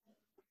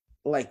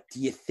 Like, do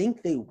you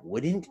think they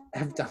wouldn't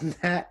have done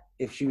that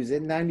if she was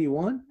in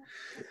 91?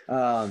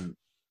 Come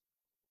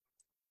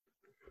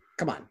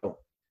on.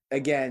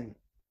 Again,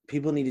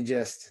 people need to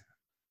just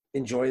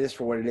enjoy this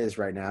for what it is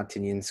right now.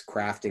 Tynion's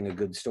crafting a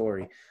good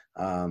story.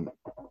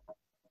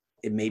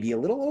 It may be a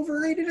little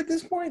overrated at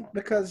this point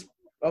because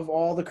of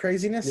all the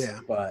craziness. Yeah.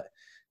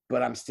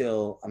 But I'm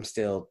still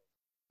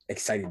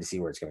excited to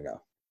see where it's going to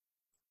go.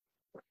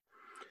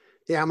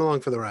 Yeah, I'm along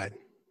for the ride.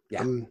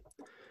 Yeah.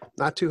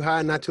 Not too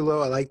high, not too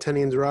low. I like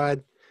Tynion's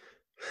ride.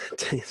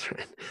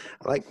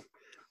 I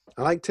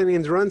like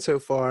Tynion's run so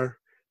far,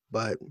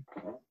 but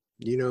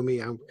you know me,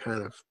 I'm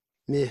kind of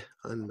meh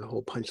on the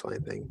whole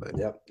Punchline thing. But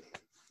yep.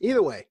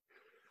 Either way.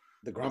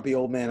 The grumpy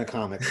old man of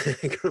comics.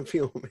 Grumpy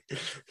old man.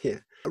 Yeah.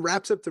 It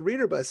wraps up the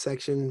Reader Buzz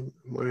section.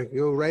 We're going to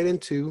go right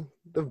into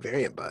the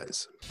Variant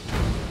Buzz.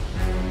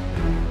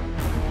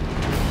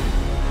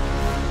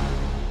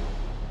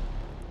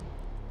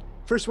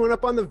 First one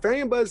up on the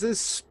variant buzz is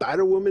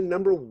Spider-Woman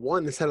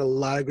 #1. This had a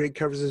lot of great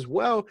covers as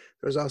well.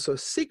 There's also a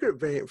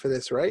secret variant for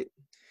this, right?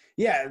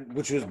 Yeah,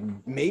 which was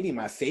maybe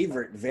my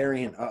favorite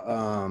variant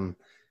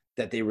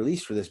that they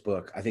released for this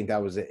book. I think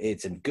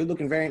it's a good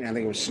looking variant. And I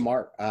think it was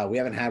smart. We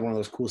haven't had one of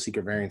those cool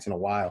secret variants in a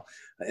while.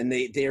 And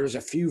there's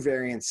a few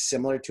variants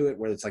similar to it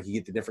where it's like you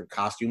get the different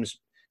costumes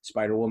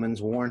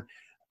Spider-Woman's worn.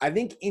 I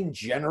think in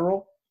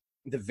general,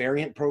 the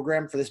variant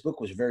program for this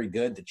book was very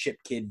good. The Chip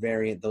Kid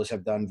variant, those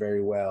have done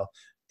very well.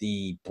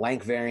 The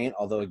blank variant,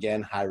 although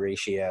again, high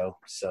ratio,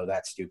 so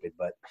that's stupid.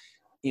 But,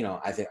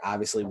 I think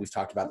obviously we've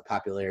talked about the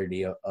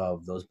popularity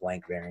of those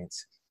blank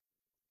variants.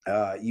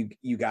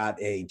 You got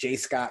a J.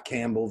 Scott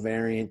Campbell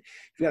variant.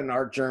 You've got an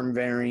Art Germ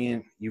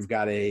variant. You've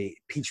got a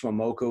Peach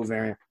Momoko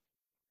variant.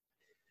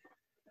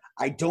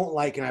 I don't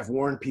like, and I've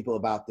warned people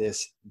about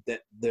this,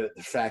 that the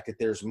fact that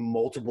there's 3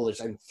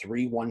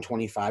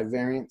 125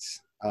 variants.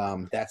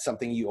 That's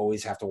something you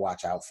always have to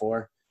watch out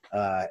for.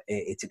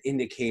 It's an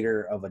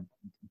indicator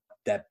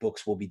that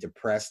books will be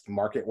depressed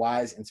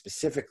market-wise, and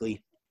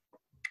specifically,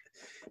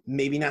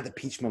 maybe not the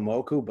Peach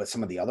Momoko, but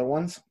some of the other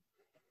ones.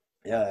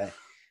 The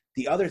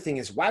other thing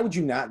is, why would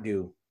you not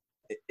do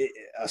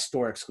a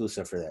store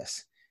exclusive for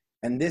this?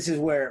 And this is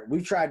where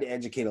we've tried to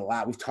educate a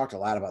lot. We've talked a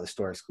lot about the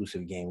store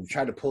exclusive game. We've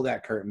tried to pull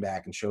that curtain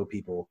back and show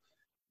people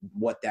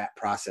what that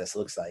process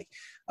looks like.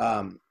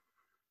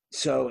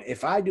 So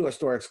if I do a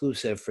store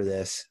exclusive for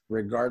this,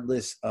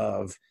 regardless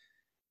of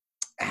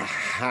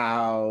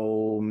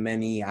how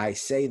many I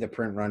say the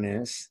print run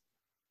is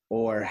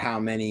or how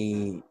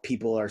many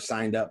people are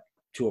signed up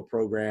to a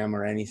program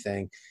or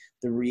anything,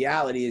 the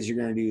reality is you're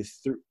going to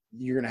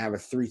have a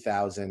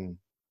 3,000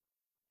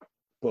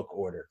 book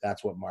order.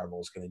 That's what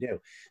Marvel is going to do.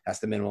 That's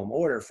the minimum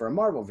order for a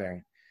Marvel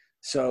variant.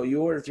 So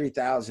you order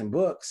 3,000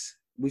 books.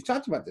 We've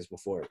talked about this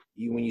before.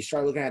 When you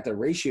start looking at the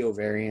ratio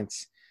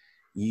variants,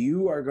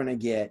 you are going to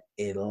get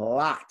a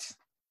lot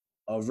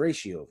of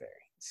ratio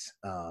variants.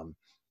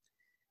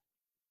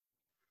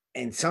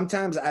 And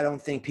sometimes I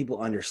don't think people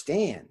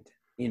understand,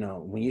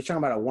 when you're talking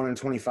about a 1 in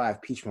 25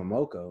 Peach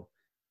Momoko,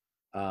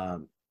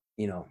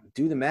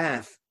 do the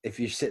math if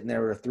you're sitting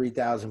there with a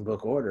 3,000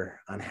 book order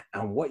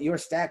on what your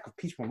stack of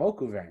Peach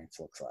Momoko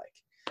variants looks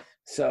like.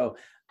 So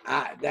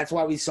that's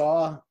why we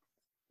saw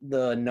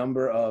the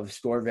number of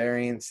store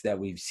variants that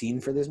we've seen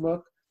for this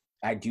book.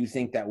 I do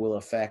think that will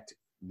affect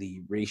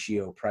the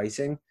ratio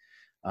pricing.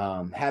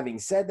 Having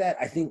said that,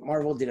 I think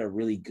Marvel did a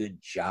really good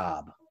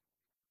job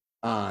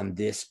on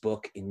this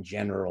book in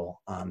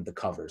general on the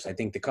covers. I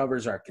think the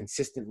covers are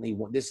consistently,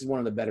 this is one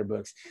of the better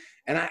books.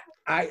 And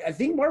I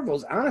think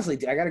Marvel's, honestly,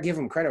 I got to give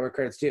them credit where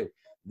credit's due.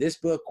 This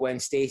book, Gwen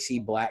Stacy,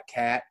 Black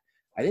Cat,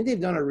 I think they've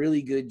done a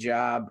really good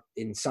job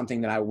in something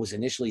that I was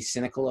initially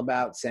cynical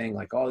about, saying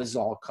like, oh, this is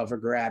all cover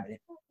grab. And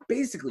it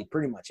basically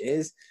pretty much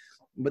is.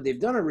 But they've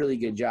done a really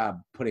good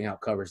job putting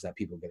out covers that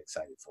people get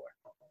excited for.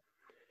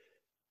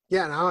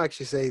 Yeah, and I'll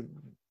actually say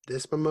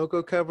this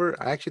Momoko cover,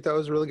 I actually thought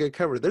was a really good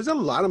cover. There's a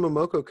lot of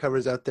Momoko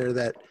covers out there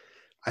that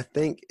I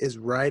think is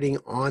riding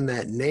on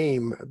that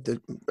name.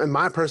 In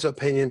my personal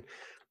opinion,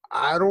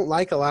 I don't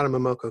like a lot of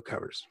Momoko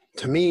covers.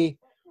 To me,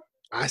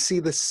 I see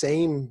the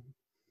same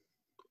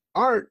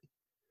art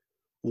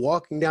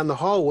walking down the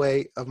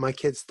hallway of my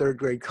kid's 3rd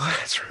grade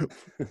classroom.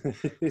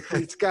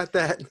 It's got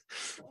that.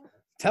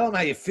 Tell them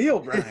how you feel,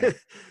 Brian.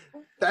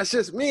 That's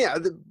just me.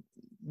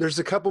 There's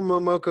a couple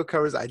Momoko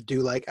covers I do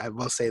like. I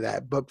will say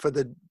that. But for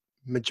the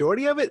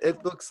majority of it,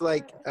 it looks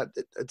like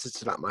it's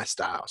just not my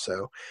style.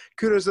 So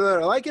kudos to those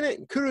that are liking it.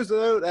 And kudos to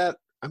those that,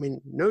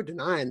 no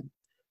denying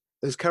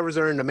those covers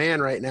are in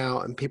demand right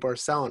now and people are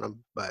selling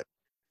them. But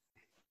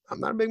I'm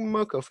not a big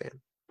Momoko fan.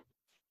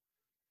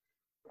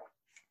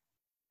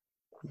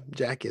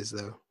 Jack is,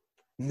 though.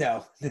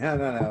 No.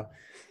 I'm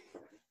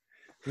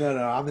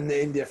in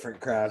the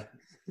indifferent crowd.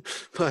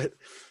 But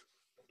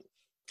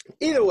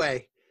either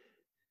way,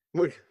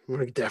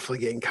 we're definitely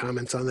getting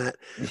comments on that.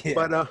 Yeah.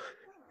 But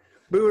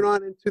moving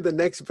on into the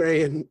next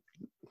variant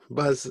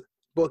buzz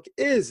book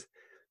is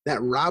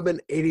that Robin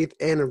 80th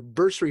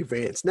anniversary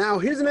variants. Now,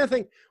 here's another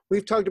thing.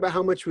 We've talked about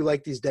how much we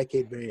like these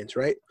decade variants,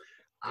 right?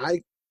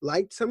 I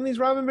liked some of these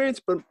Robin variants,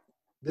 but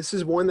this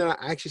is one that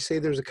I actually say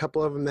there's a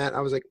couple of them that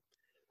I was like,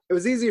 it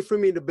was easier for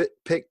me to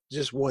pick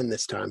just one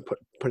this time,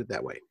 put it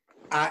that way.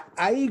 I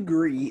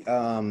agree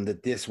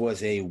that this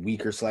was a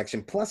weaker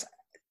selection. Plus,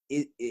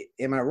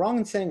 am I wrong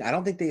in saying I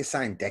don't think they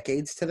assigned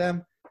decades to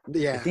them?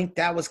 Yeah. I think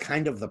that was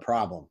kind of the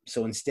problem.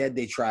 So instead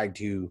they tried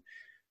to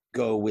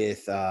go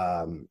with,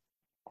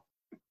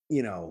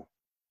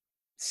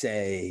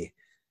 say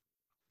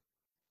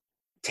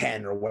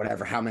 10 or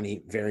whatever, how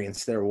many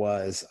variants there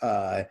was,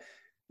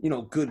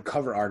 good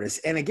cover artists.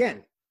 And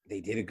again,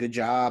 they did a good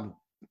job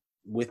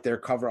with their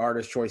cover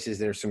artist choices.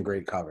 There's some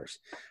great covers.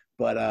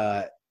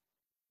 But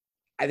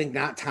I think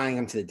not tying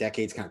them to the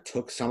decades kind of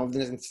took some of the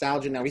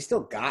nostalgia. Now, we still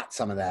got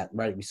some of that,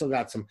 right? We still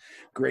got some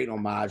great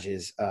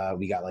homages.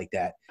 We got like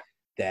that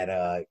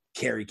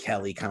Carrie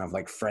Kelly kind of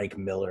like Frank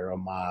Miller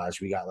homage.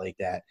 We got like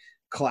that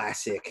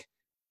classic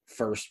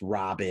first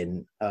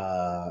Robin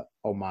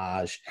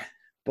homage.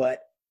 But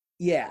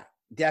yeah,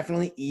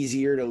 definitely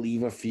easier to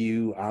leave a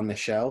few on the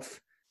shelf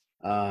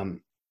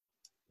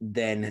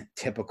than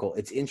typical.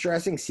 It's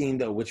interesting seeing,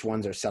 though, which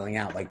ones are selling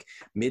out. Like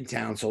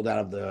Midtown sold out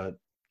of the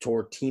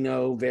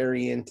Tortino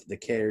variant, the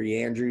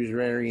Carrie Andrews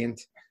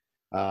variant,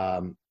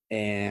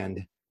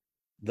 and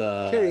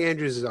the Carrie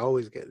Andrews is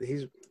always good.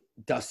 He's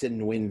Dustin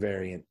Nguyen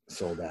variant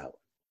sold out.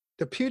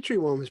 the Putri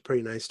one was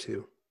pretty nice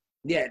too.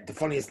 Yeah, the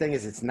funniest thing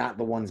is it's not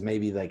the ones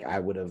maybe like I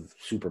would have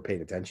super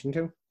paid attention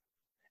to.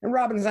 And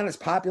Robin's not as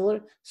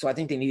popular, so I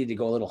think they needed to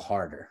go a little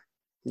harder.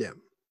 Yeah.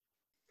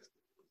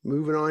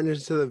 Moving on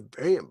into the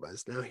variant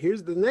buzz. Now,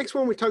 here's the next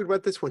one. We talked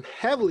about this one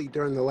heavily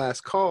during the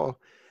last call,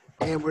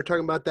 and we're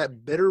talking about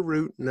that Bitter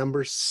Root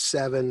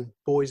 #7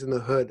 Boys in the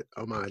Hood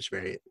homage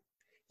variant.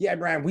 Yeah,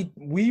 Brian,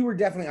 we were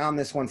definitely on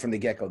this one from the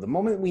get-go. The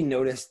moment we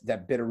noticed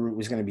that Bitterroot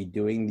was going to be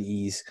doing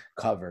these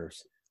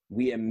covers,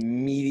 we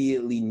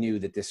immediately knew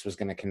that this was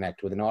going to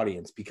connect with an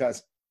audience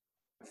because,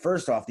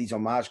 first off, these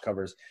homage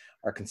covers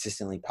are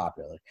consistently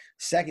popular.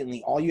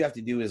 Secondly, all you have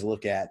to do is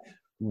look at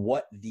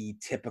what the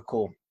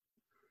typical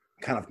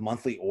kind of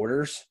monthly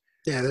orders.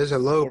 Yeah, there's a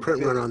low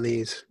print run on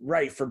these.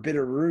 Right, for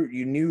Bitterroot,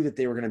 you knew that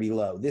they were going to be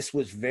low. This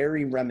was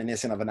very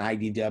reminiscent of an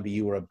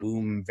IDW or a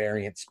Boom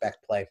variant spec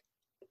play.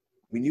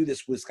 We knew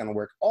this was going to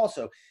work.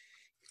 Also,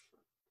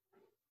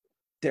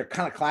 they're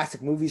kind of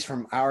classic movies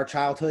from our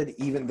childhood,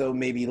 even though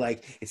maybe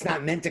like it's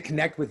not meant to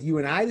connect with you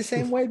and I the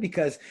same way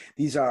because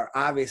these are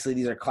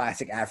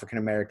classic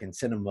African-American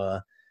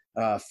cinema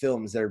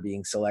films that are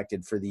being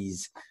selected for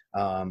these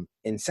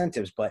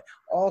incentives. But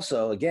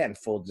also, again,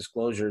 full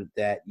disclosure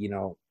that, you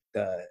know,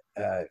 the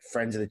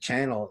friends of the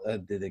channel,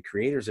 the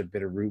creators of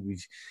Bitterroot,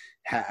 we've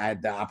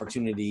had the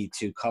opportunity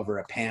to cover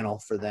a panel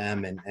for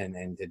them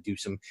and to do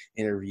some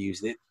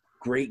interviews.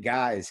 Great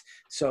guys.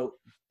 So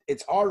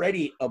it's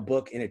already a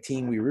book and a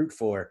team we root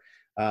for.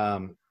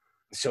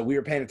 So we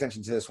were paying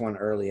attention to this one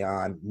early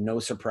on. No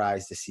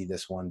surprise to see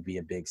this one be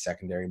a big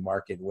secondary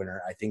market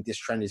winner. I think this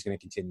trend is going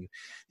to continue.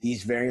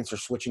 These variants are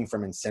switching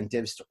from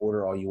incentives to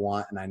order all you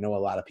want. And I know a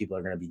lot of people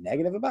are going to be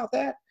negative about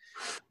that,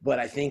 but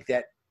I think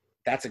that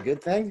that's a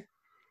good thing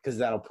because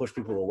that'll push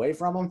people away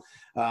from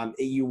them.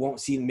 You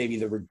won't see maybe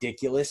the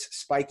ridiculous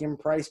spike in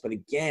price, but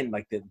again,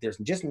 like there's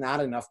just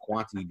not enough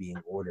quantity being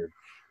ordered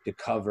to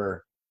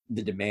cover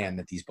the demand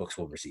that these books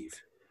will receive.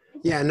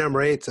 Yeah,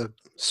 #8's a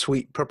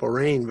sweet Purple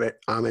Rain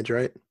homage,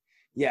 right?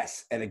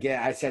 Yes, and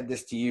again, I said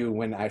this to you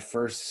when I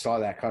first saw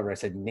that cover. I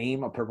said,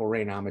 name a Purple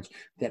Rain homage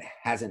that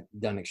hasn't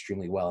done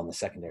extremely well in the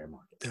secondary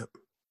market. Yep.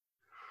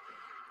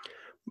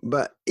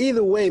 But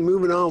either way,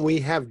 moving on,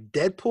 we have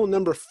Deadpool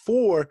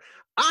 #4.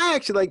 I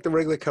actually like the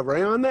regular cover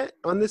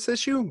on this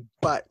issue,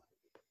 but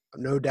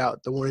no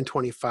doubt the 1 in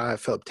 25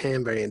 Philip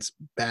Tan variant's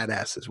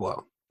badass as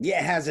well. Yeah,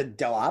 it has a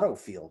Delato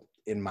feel,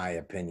 in my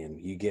opinion.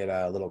 You get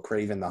a little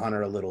Kraven the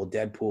Hunter, a little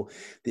Deadpool.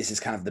 This is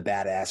kind of the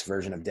badass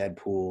version of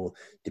Deadpool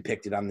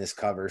depicted on this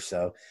cover.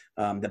 So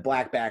the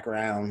black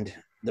background,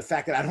 the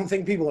fact that I don't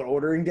think people are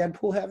ordering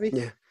Deadpool heavy.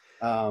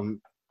 Yeah.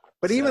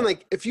 But even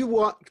like if you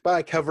walked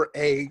by cover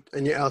A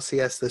in your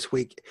LCS this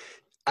week,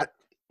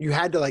 you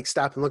had to like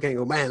stop and look at it and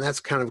go, man, that's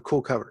kind of a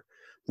cool cover.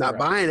 Not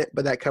buying it,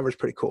 but that cover's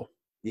pretty cool.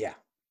 Yeah.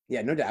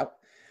 Yeah, no doubt.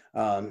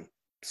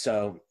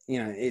 So, you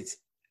know,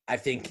 I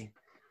think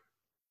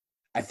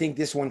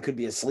this one could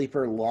be a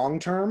sleeper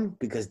long-term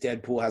because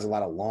Deadpool has a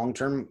lot of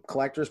long-term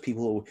collectors.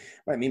 People who,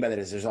 what I mean by that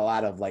is there's a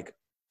lot of like,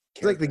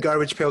 it's like the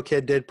Garbage Pail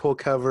Kid Deadpool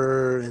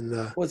cover and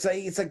the. Well,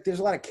 it's like there's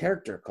a lot of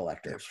character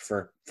collectors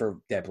for Deadpool.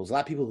 There's a lot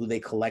of people who they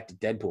collect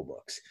Deadpool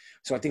books.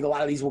 So I think a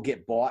lot of these will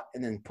get bought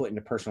and then put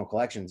into personal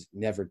collections,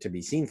 never to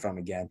be seen from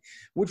again,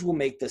 which will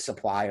make the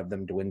supply of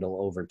them dwindle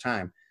over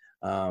time.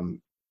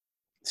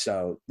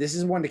 So this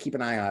is one to keep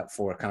an eye out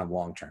for kind of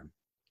long-term.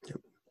 Yep.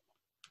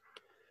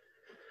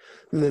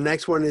 And the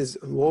next one is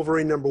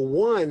Wolverine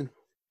 #1,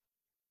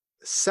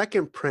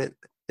 second print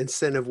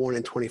incentive 1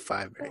 in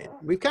 25 variant.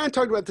 We've kind of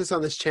talked about this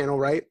on this channel,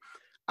 right?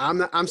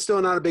 I'm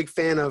still not a big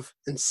fan of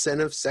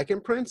incentive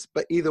second prints,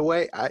 but either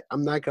way,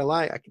 I'm not gonna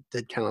lie, I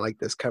did kind of like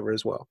this cover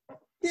as well.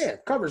 Yeah,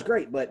 cover's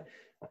great, but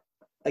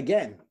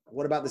again,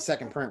 what about the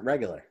second print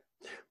regular?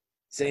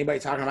 Is anybody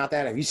talking about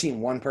that? Have you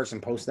seen one person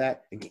post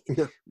that?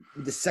 No.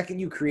 The second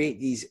you create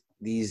these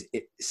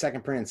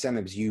second print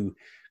incentives, you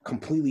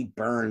completely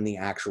burn the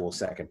actual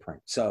second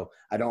print. So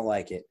I don't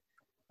like it.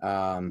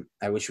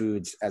 I wish we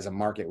would, as a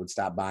market, would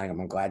stop buying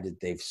them. I'm glad that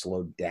they've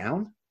slowed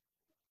down.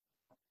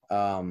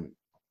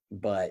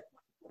 But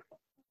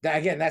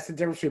again, that's the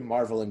difference between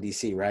Marvel and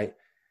DC, right?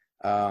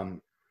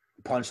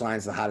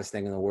 Punchline's the hottest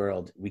thing in the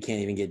world. We can't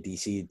even get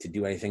DC to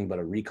do anything but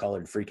a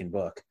recolored freaking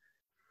book.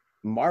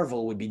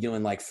 Marvel would be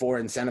doing like 4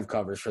 incentive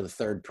covers for the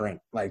third print.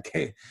 Like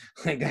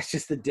that's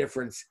just the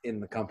difference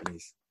in the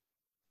companies.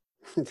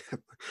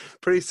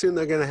 Pretty soon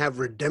they're going to have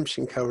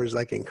redemption covers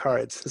like in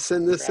cards.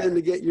 Send this in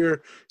to get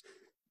your.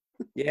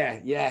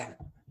 Yeah.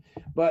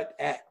 But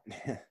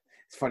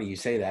it's funny you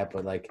say that,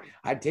 but like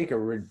I'd take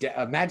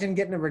imagine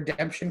getting a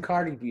redemption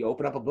card. You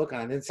open up a book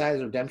on an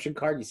inside redemption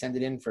card. You send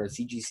it in for a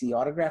CGC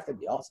autograph.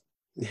 That'd be awesome.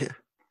 Yeah.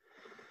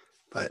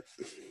 But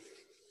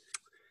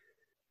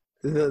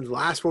The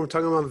last one we're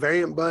talking about,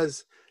 Variant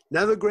Buzz.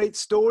 Another great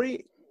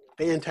story,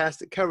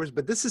 fantastic covers,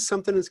 but this is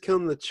Something Is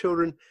Killing the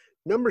Children,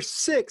 number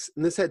 6,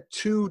 and this had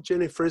 2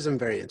 Jenny Frison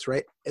variants,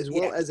 right? As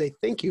well as a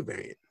thank you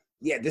variant.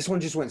 Yeah, this one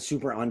just went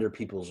super under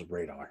people's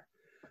radar.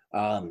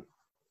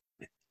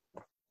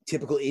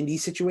 Typical indie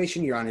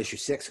situation, you're on issue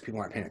 6, so people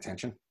aren't paying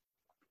attention.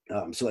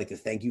 So like the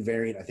thank you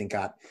variant, I think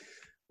got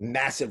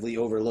massively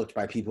overlooked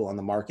by people on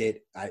the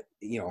market.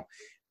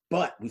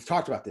 But we've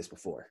talked about this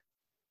before.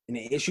 In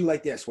an issue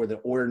like this, where the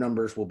order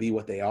numbers will be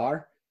what they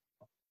are,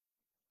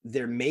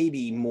 there may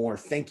be more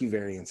thank you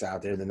variants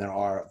out there than there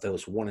are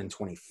those 1 in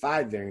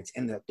 25 variants.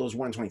 And those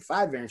 1 in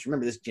 25 variants,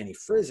 remember this Jenny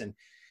Frison,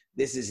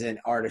 this is an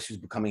artist who's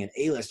becoming an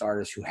A-list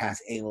artist who has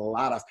a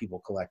lot of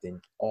people collecting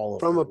all of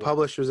from a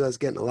publisher that's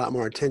getting a lot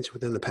more attention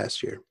within the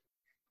past year.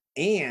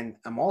 And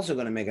I'm also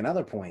going to make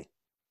another point.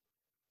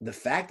 The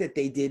fact that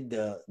they did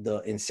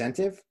the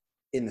incentive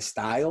in the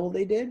style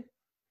they did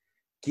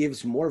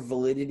gives more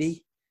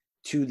validity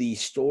to the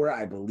store.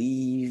 I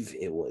believe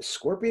it was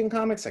Scorpion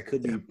Comics. I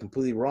could be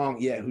completely wrong.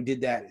 Yeah, who did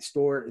that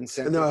store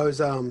incentive? No, it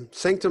was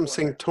Sanctum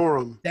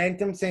Sanctorum.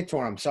 Sanctum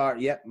Sanctorum.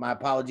 Sorry. Yep, my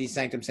apologies.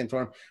 Sanctum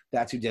Sanctorum.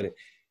 That's who did it.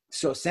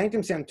 So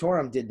Sanctum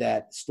Sanctorum did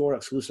that store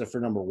exclusive for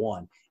number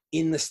 1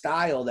 in the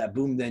style that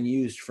Boom then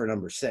used for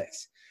number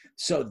 6.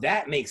 So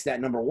that makes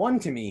that number 1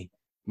 to me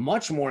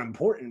much more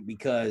important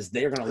because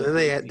they're going to. And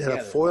they had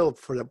a foil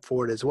for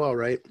it as well,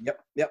 right?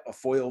 Yep, a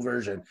foil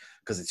version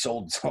because it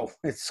sold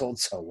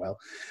so well.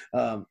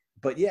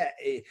 But yeah,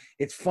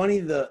 it's funny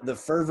the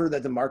fervor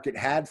that the market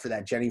had for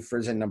that Jenny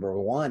Frison number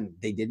 1,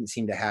 they didn't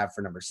seem to have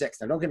for number 6.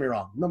 Now, don't get me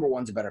wrong, number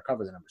 1's a better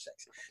cover than number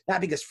 6.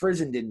 Not because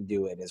Frison didn't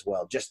do it as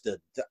well, just the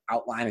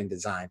outline and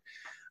design.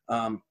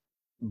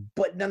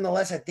 But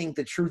nonetheless, I think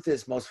the truth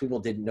is most people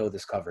didn't know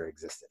this cover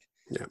existed.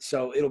 Yeah.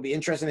 So it'll be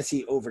interesting to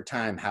see over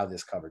time how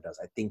this cover does.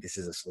 I think this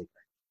is a sleeper.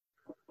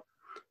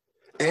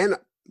 And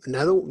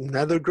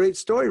another great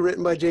story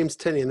written by James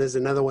Tynion. This is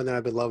another one that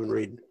I've been loving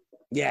reading.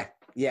 Yeah,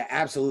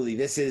 absolutely.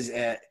 This is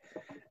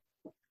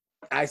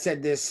I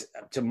said this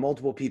to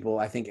multiple people.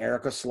 I think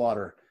Erica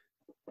Slaughter,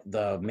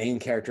 the main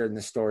character in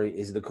this story,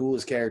 is the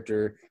coolest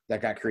character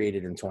that got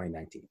created in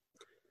 2019.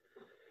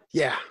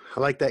 Yeah, I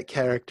like that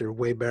character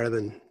way better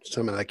than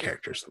some of the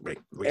characters.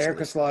 Recently.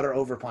 Erica Slaughter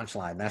over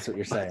Punchline. That's what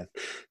you're saying.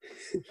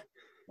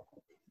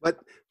 But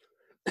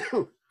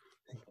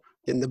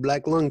getting the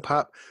black lung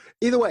pop.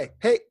 Either way,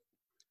 hey,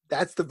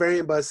 that's the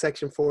Variant Buzz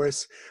section for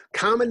us.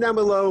 Comment down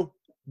below.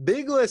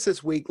 Big list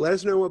this week. Let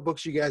us know what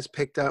books you guys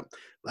picked up.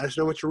 Let us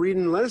know what you're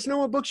reading. Let us know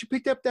what books you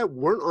picked up that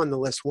weren't on the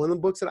list. One of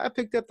the books that I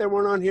picked up that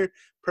weren't on here,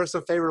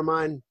 personal favorite of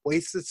mine,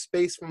 Wasted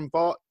Space from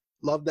Vault.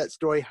 Love that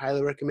story.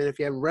 Highly recommend if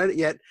you haven't read it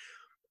yet.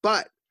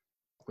 But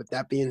with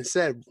that being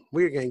said,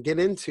 we're going to get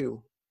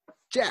into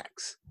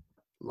Jack's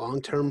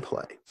long-term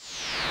play.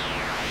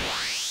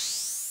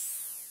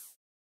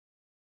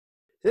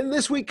 And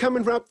this week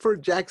coming up for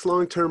Jack's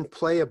long-term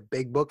play, a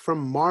big book from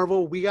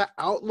Marvel, we got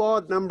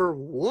Outlawed number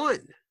 1.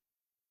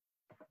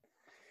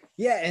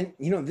 Yeah,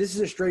 and this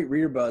is a straight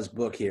Reader Buzz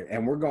book here,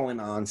 and we're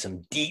going on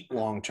some deep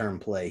long-term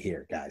play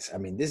here, guys. I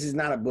mean, this is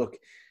not a book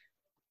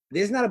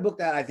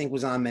that I think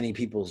was on many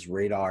people's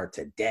radar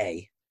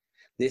today.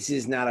 This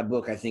is not a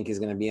book I think is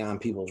going to be on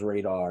people's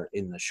radar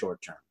in the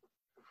short term.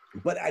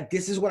 But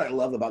this is what I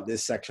love about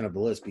this section of the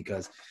list,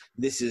 because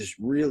this is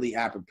really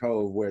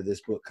apropos of where this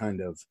book kind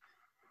of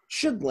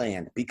should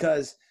land,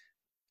 because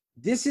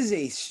this is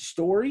a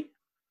story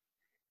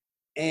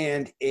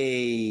and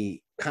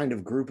a kind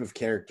of group of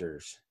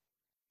characters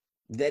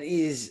that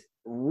is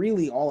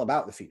really all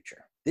about the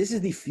future. This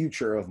is the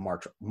future of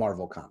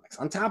Marvel Comics.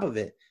 On top of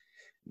it,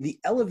 the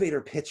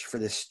elevator pitch for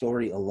this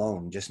story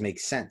alone just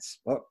makes sense.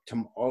 Well,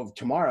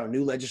 tomorrow,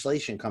 new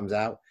legislation comes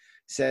out,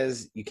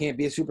 says you can't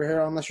be a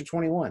superhero unless you're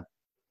 21.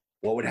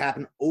 What would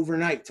happen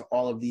overnight to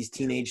all of these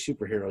teenage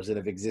superheroes that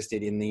have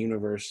existed in the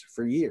universe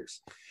for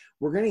years?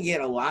 We're going to get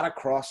a lot of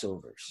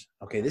crossovers.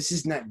 Okay, this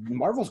is not –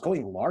 Marvel's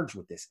going large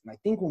with this. And I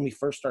think when we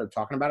first started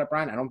talking about it,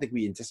 Brian, I don't think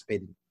we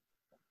anticipated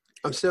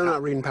 – I'm still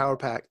not reading Power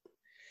Pack.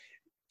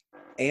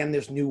 And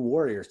there's New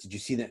Warriors. Did you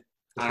see that?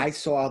 I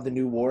saw the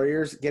New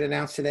Warriors get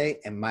announced today,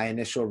 and my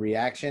initial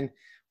reaction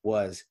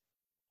was,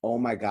 oh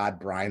my God,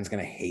 Brian's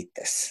going to hate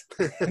this.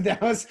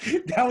 that was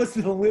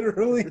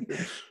literally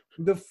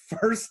the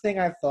first thing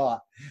I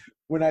thought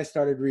when I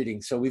started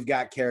reading. So we've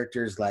got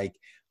characters like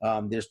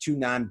there's 2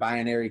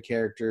 non-binary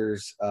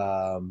characters.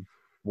 One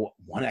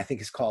I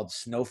think is called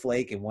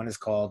Snowflake and one is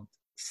called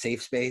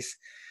Safe Space.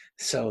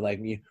 So like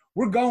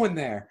we're going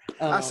there.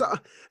 And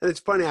it's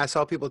funny, I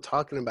saw people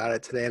talking about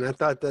it today, and I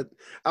thought that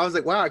I was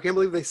like, wow, I can't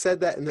believe they said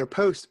that in their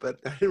post, but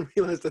I didn't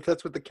realize that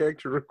that's what the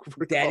character were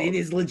that called. It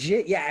is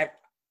legit. Yeah.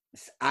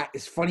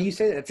 It's funny you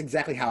say that. That's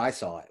exactly how I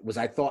saw it.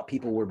 I thought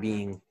people were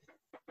being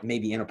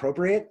maybe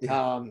inappropriate.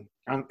 Yeah.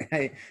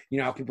 You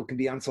know how people can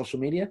be on social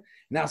media.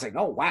 And I was like,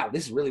 oh wow,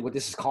 this is really what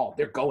this is called.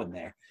 They're going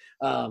there.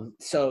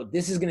 So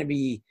this is going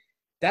to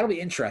that'll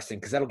be interesting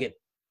because that'll get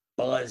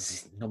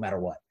buzz no matter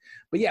what.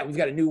 But yeah, we've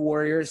got a New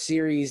Warriors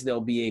series.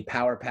 There'll be a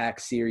Power Pack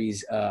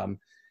series.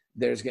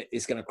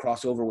 It's going to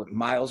cross over with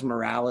Miles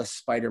Morales,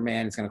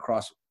 Spider-Man. It's going to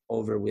cross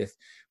over with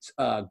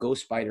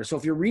Ghost Spider. So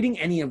if you're reading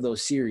any of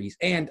those series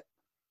and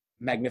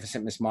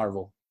Magnificent Miss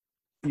Marvel,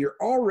 you're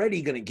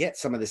already going to get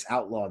some of this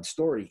outlawed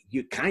story.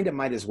 You kind of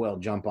might as well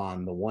jump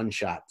on the one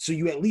shot so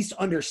you at least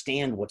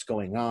understand what's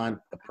going on,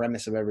 the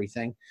premise of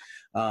everything.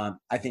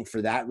 I think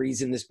for that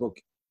reason, this book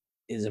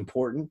is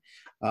important.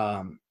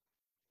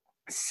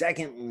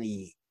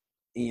 Secondly,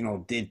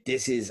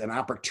 this is an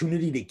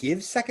opportunity to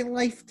give second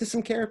life to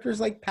some characters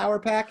like Power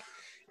Pack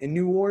and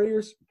New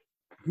Warriors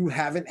who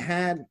haven't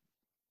had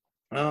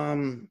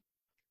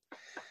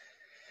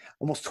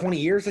almost 20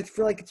 years, I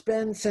feel like it's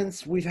been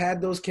since we've had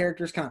those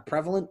characters kind of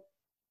prevalent.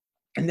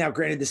 And now,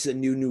 granted, this is a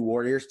New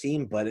Warriors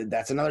team, but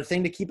that's another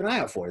thing to keep an eye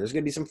out for. There's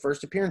going to be some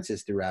first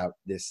appearances throughout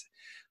this.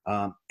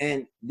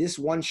 And this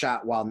one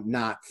shot, while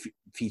not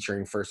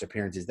featuring first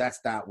appearances,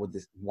 that's not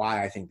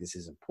why I think this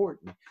is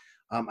important.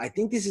 I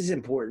think this is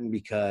important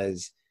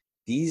because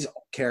these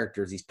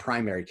characters, these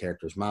primary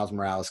characters, Miles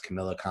Morales,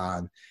 Kamala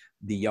Khan,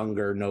 the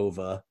younger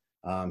Nova,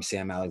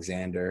 Sam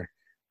Alexander,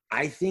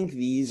 I think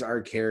these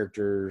are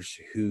characters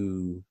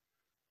who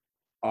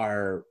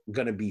are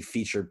going to be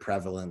featured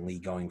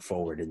prevalently going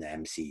forward in the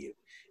MCU.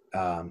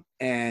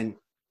 And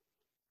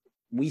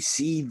we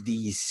see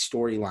these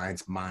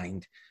storylines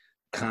mined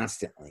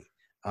constantly.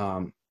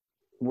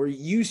 We're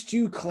used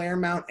to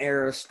Claremont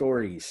era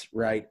stories,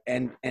 right?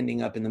 And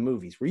ending up in the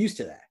movies. We're used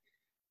to that.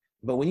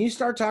 But when you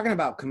start talking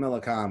about Kamala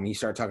Khan, when you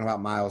start talking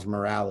about Miles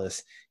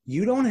Morales,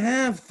 you don't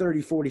have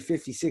 30, 40,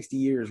 50, 60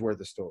 years worth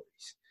of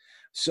stories.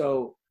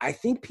 So I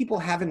think people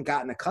haven't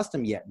gotten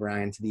accustomed yet,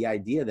 Brian, to the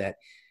idea that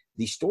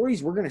the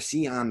stories we're going to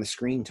see on the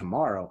screen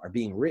tomorrow are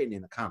being written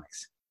in the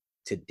comics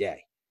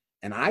today.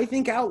 And I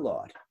think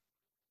outlawed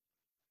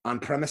on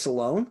premise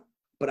alone,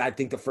 but I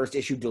think the first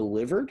issue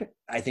delivered.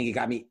 I think it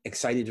got me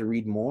excited to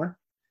read more.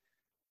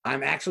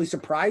 I'm actually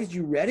surprised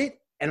you read it,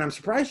 and I'm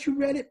surprised you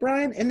read it,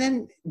 Brian, and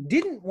then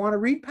didn't want to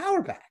read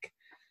Power Pack.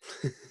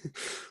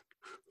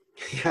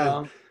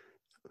 Yeah,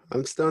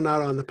 I'm still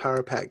not on the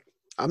Power Pack.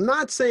 I'm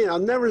not saying I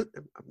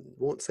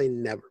won't say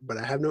never, but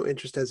I have no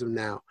interest as of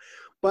now.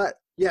 But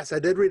yes, I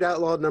did read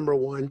Outlawed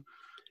 #1.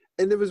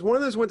 And it was one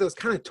of those ones I was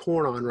kind of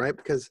torn on, right?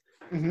 Because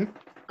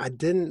I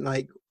didn't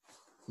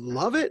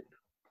love it,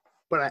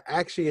 but I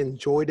actually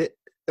enjoyed it.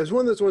 It was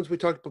one of those ones we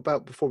talked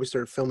about before we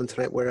started filming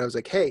tonight where I was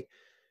like, hey,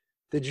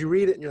 did you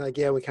read it? And you're like,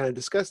 yeah, we kind of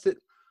discussed it.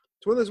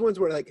 It's one of those ones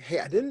where hey,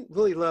 I didn't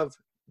really love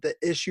the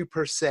issue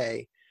per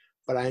se,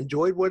 but I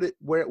enjoyed where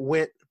it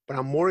went. But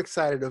I'm more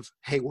excited of,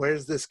 hey,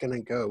 where's this going to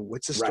go?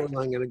 What's the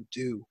storyline going to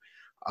do?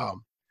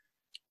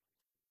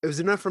 It was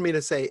enough for me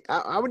to say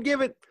I would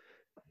give it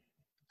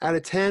out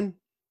of 10.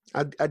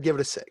 I'd give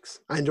it a 6.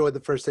 I enjoyed the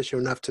first issue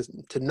enough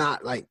to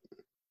not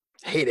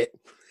hate it.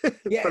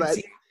 Yeah, but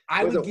see,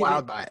 I wasn't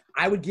wowed by it.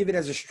 I would give it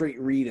as a straight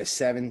read a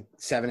 7,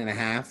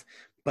 7.5.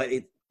 But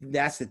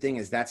that's the thing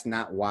is that's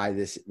not why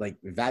this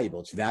valuable.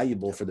 It's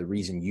valuable for the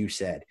reason you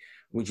said,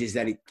 which is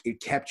that it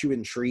kept you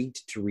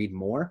intrigued to read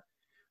more.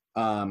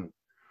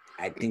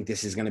 I think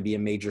this is going to be a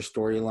major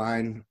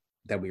storyline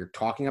that we are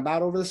talking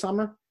about over the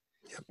summer.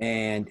 Yep.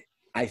 And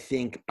I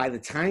think by the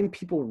time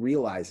people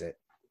realize it,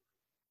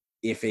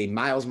 if a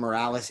Miles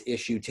Morales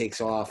issue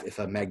takes off, if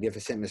a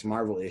Magnificent Miss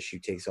Marvel issue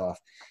takes off,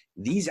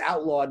 these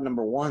outlawed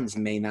 #1s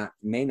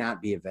may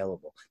not be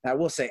available. Now, I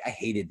will say I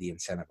hated the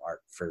incentive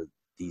art for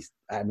these.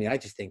 I mean, I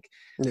just think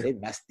they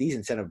messed. These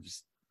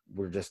incentives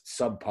were just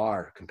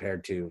subpar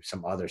compared to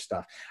some other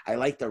stuff. I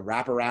like the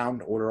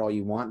wraparound Order All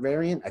You Want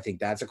variant. I think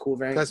that's a cool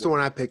variant. That's the one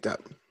I picked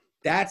up.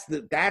 That's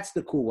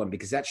the cool one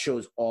because that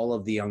shows all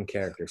of the young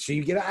characters. So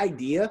you get an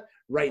idea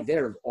right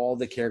there of all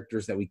the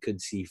characters that we could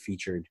see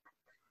featured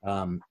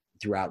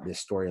throughout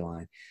this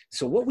storyline.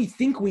 So what we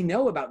think we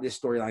know about this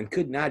storyline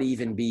could not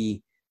even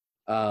be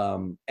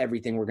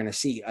everything we're going to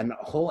see. A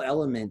whole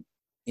element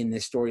in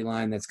this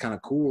storyline that's kind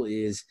of cool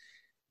is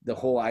the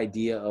whole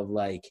idea of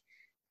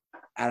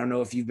I don't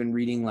know if you've been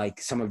reading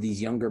some of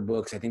these younger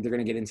books. I think they're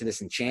going to get into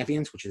this in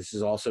Champions, which this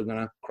is also going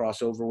to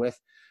cross over with.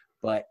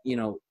 But,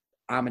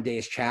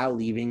 Amadeus Cho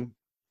leaving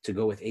to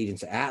go with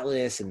Agents of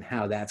Atlas and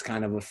how that's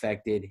kind of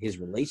affected his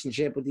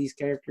relationship with these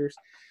characters.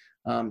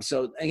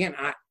 So, again,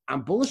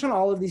 I'm bullish on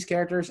all of these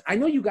characters. I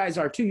know you guys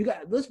are too.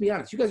 Let's be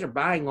honest. You guys are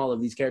buying all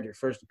of these characters'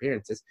 first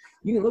appearances.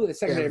 You can look at the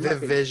secondary market.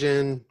 Viv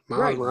Vision,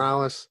 Miles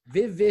Morales.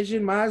 Viv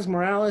Vision, Miles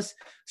Morales,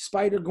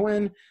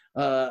 Spider-Gwen,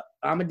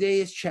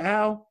 Amadeus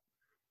Cho.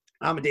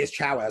 Amadeus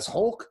Cho as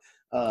Hulk,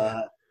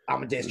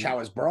 Amadeus Cho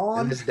as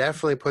Brawn. And this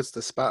definitely puts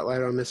the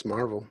spotlight on Miss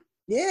Marvel.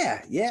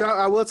 Yeah. So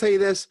I will tell you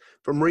this,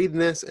 from reading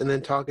this and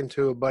then talking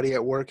to a buddy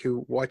at work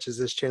who watches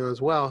this channel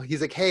as well,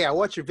 he's like, hey, I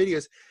watch your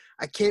videos.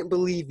 I can't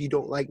believe you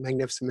don't like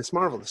Magnificent Miss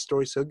Marvel. The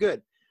story's so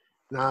good.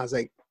 And I was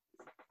like,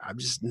 I've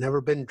just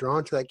never been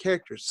drawn to that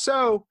character.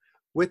 So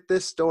with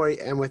this story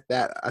and with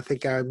that, I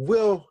think I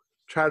will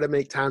try to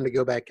make time to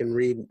go back and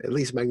read at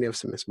least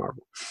Magnificent Miss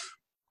Marvel.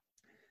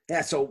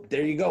 Yeah, so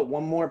there you go.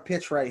 One more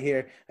pitch right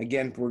here.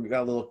 Again, we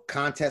got a little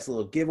contest, a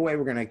little giveaway.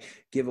 We're going to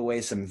give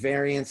away some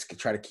variants to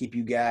try to keep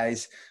you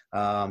guys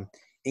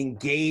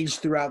engaged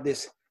throughout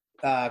this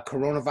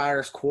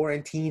coronavirus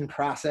quarantine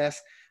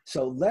process.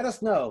 So let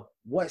us know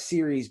what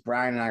series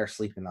Brian and I are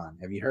sleeping on.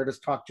 Have you heard us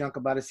talk junk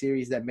about a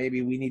series that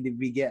maybe we need to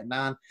be getting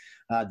on?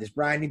 Does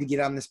Brian need to get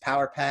on this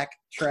power pack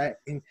track?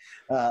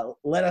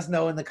 Let us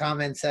know in the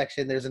comment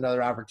section. There's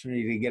another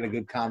opportunity to get a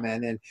good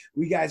comment. And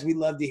we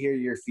love to hear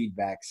your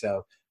feedback.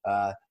 So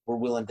we're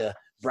willing to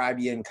bribe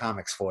you in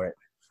comics for it.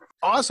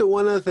 Also,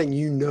 one other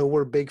thing,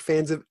 we're big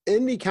fans of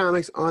indie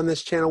comics on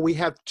this channel. We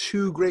have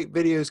 2 great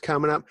videos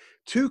coming up,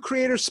 2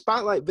 creator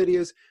spotlight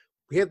videos.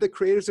 We have the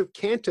creators of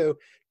Kanto,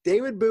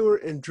 David Boer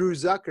and Drew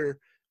Zucker.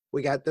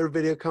 We got their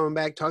video coming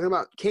back talking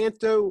about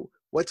Kanto,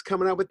 what's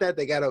coming up with that.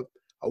 They got a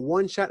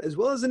one-shot as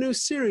well as a new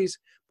series,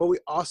 but we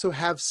also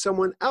have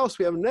someone else.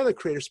 We have another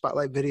creator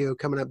spotlight video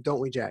coming up, don't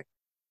we, Jack?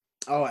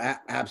 Oh,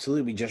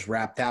 absolutely. We just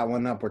wrapped that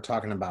one up. We're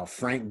talking about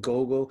Frank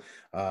Gogol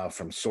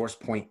from Source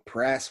Point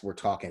Press. We're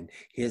talking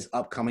his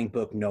upcoming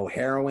book, No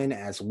Heroine,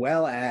 as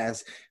well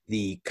as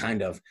the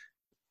kind of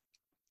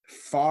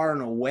far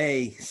and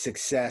away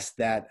success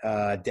that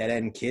Dead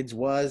End Kids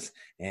was,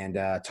 and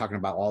talking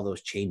about all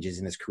those changes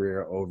in his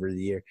career over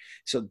the year.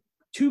 So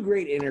 2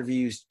 great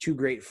interviews, 2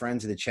 great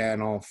friends of the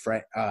channel,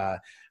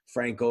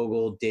 Frank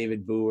Gogol,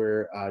 David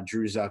Boer,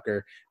 Drew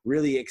Zucker.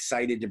 Really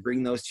excited to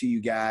bring those to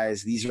you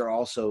guys. These are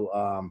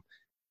also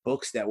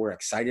books that we're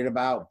excited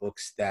about,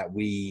 books that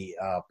we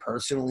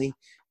personally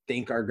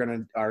think are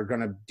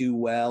gonna do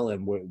well,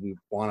 and we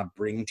want to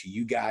bring to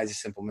you guys, the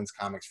Simpleman's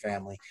Comics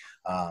family.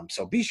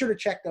 So be sure to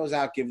check those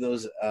out, give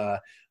those a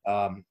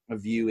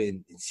view,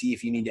 and see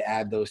if you need to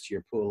add those to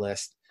your pull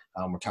list.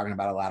 We're talking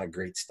about a lot of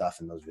great stuff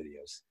in those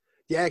videos.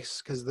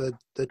 Yes, because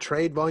the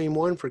trade volume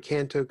 1 for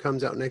Kanto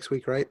comes out next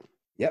week, right?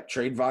 Yep,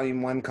 trade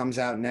volume 1 comes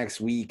out next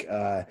week.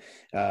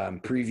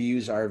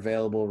 Previews are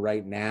available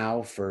right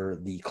now for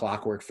the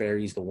Clockwork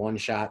Fairies, the one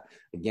shot.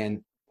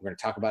 Again, we're going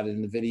to talk about it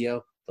in the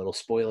video. Little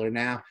spoiler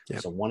now. Yep.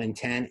 There's a 1 in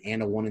 10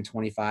 and a 1 in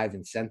 25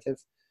 incentive.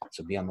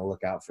 So be on the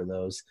lookout for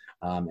those.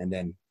 And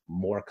then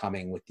more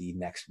coming with the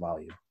next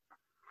volume.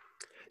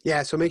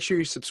 Yeah, so make sure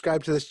you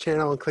subscribe to this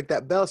channel and click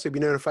that bell so you'll be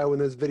notified when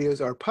those videos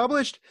are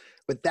published.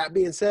 With that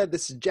being said,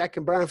 this is Jack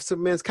and Brian from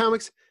Simpleman's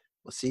Comics.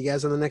 We'll see you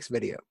guys on the next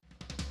video.